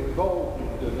people involved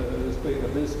in it has been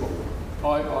abysmal.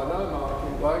 I know Mark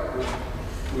and Blake,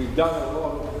 we've done a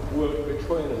lot of work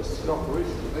between us, not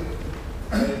recently,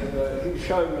 and he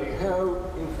showed me how,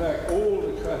 in fact, all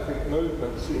the traffic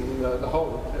movements in the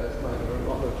whole of Tasmania are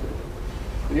monitored.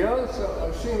 The answer,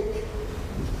 I think,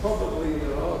 is probably in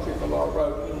an article I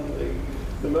wrote in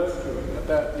the Mercury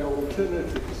about the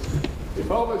alternatives.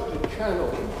 If I was to channel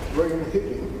Green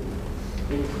Hitting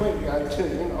in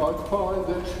 2018, I'd find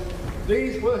that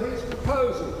these were his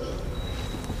proposals.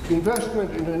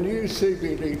 Investment in a new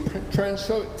CBD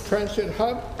transit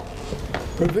hub,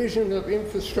 provision of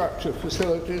infrastructure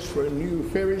facilities for a new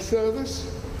ferry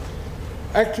service,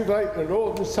 activate the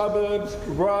northern suburbs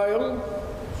rail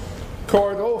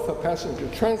corridor for passenger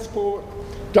transport,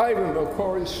 David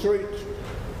Macquarie Street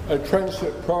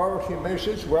transit priority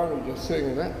measures, we're only just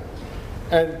seeing that,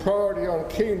 and priority on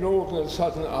key northern and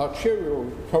southern arterial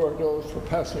corridors for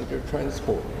passenger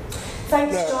transport.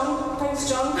 Thanks, John. Thanks,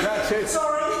 John. That's it.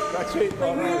 Sorry. That's it. We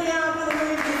really are going to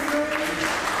move you through.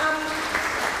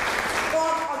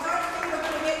 Bob, I don't think we're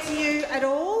going to get to you at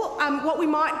all. What we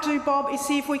might do, Bob, is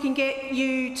see if we can get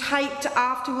you taped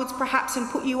afterwards, perhaps, and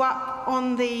put you up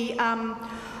on the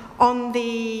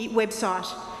website.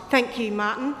 Thank you,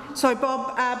 Martin. So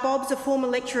Bob's a former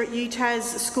lecturer at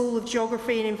UTAS School of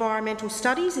Geography and Environmental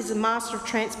Studies. He's a Master of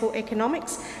Transport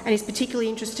Economics and is particularly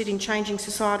interested in changing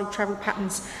societal travel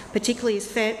patterns, particularly as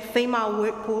female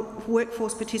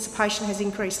workforce participation has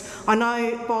increased. I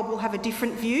know Bob will have a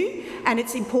different view, and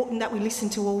it's important that we listen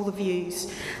to all the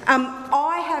views.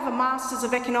 I have a Masters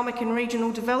of Economic and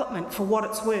Regional Development, for what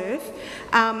it's worth,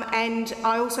 and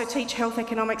I also teach health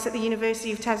economics at the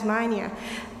University of Tasmania.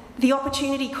 The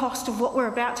opportunity cost of what we're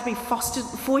about to be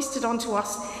foisted onto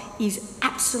us is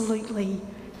absolutely,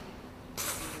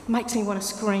 makes me want to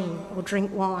scream or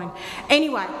drink wine.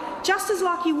 Anyway, just as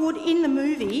like you would in the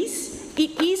movies,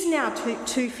 it is now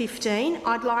 2:15.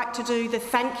 I'd like to do the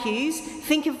thank yous.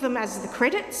 Think of them as the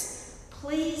credits.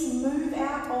 Please move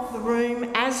out of the room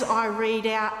as I read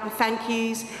out the thank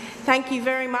yous. Thank you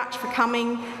very much for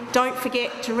coming. Don't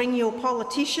forget to ring your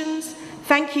politicians.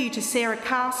 Thank you to Sarah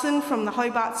Carson from the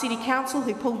Hobart City Council,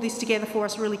 who pulled this together for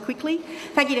us really quickly.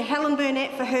 Thank you to Helen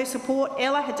Burnett for her support,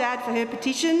 Ella Haddad for her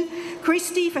petition,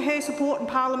 Christy for her support and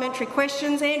parliamentary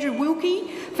questions, Andrew Wilkie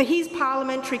for his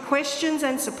parliamentary questions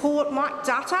and support, Mike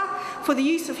Dutta for the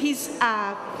use of his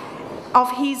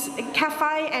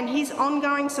cafe and his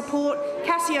ongoing support,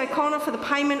 Cassie O'Connor for the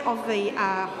payment of the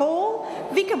hall,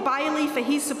 Vicar Bailey for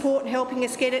his support in helping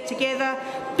us get it together.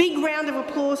 Big round of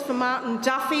applause for Martin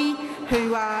Duffy,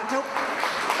 who's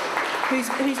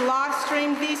live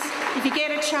streamed this. If you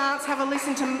get a chance, have a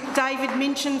listen to David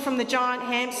Minchin from the Giant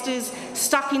Hamsters,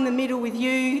 Stuck in the Middle with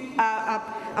You,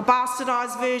 a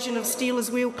bastardised version of Steelers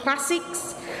Wheel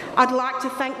Classics. I'd like to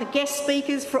thank the guest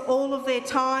speakers for all of their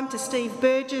time, to Steve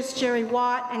Burgess, Jerry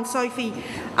White and Sophie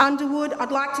Underwood.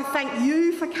 I'd like to thank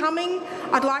you for coming.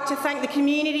 I'd like to thank the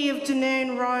community of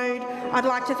Denern Road. I'd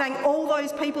like to thank all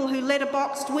those people who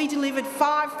letterboxed. We delivered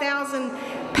 5,000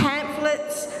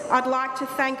 pamphlets. I'd like to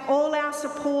thank all our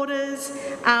supporters,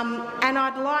 and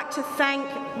I'd like to thank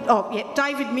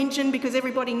David Minchin, because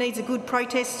everybody needs a good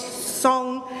protest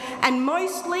song, and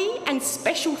mostly and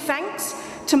special thanks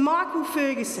to Michael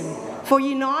Ferguson for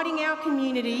uniting our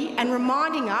community and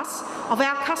reminding us of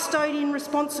our custodian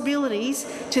responsibilities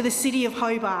to the City of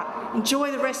Hobart.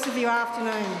 Enjoy the rest of your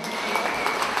afternoon.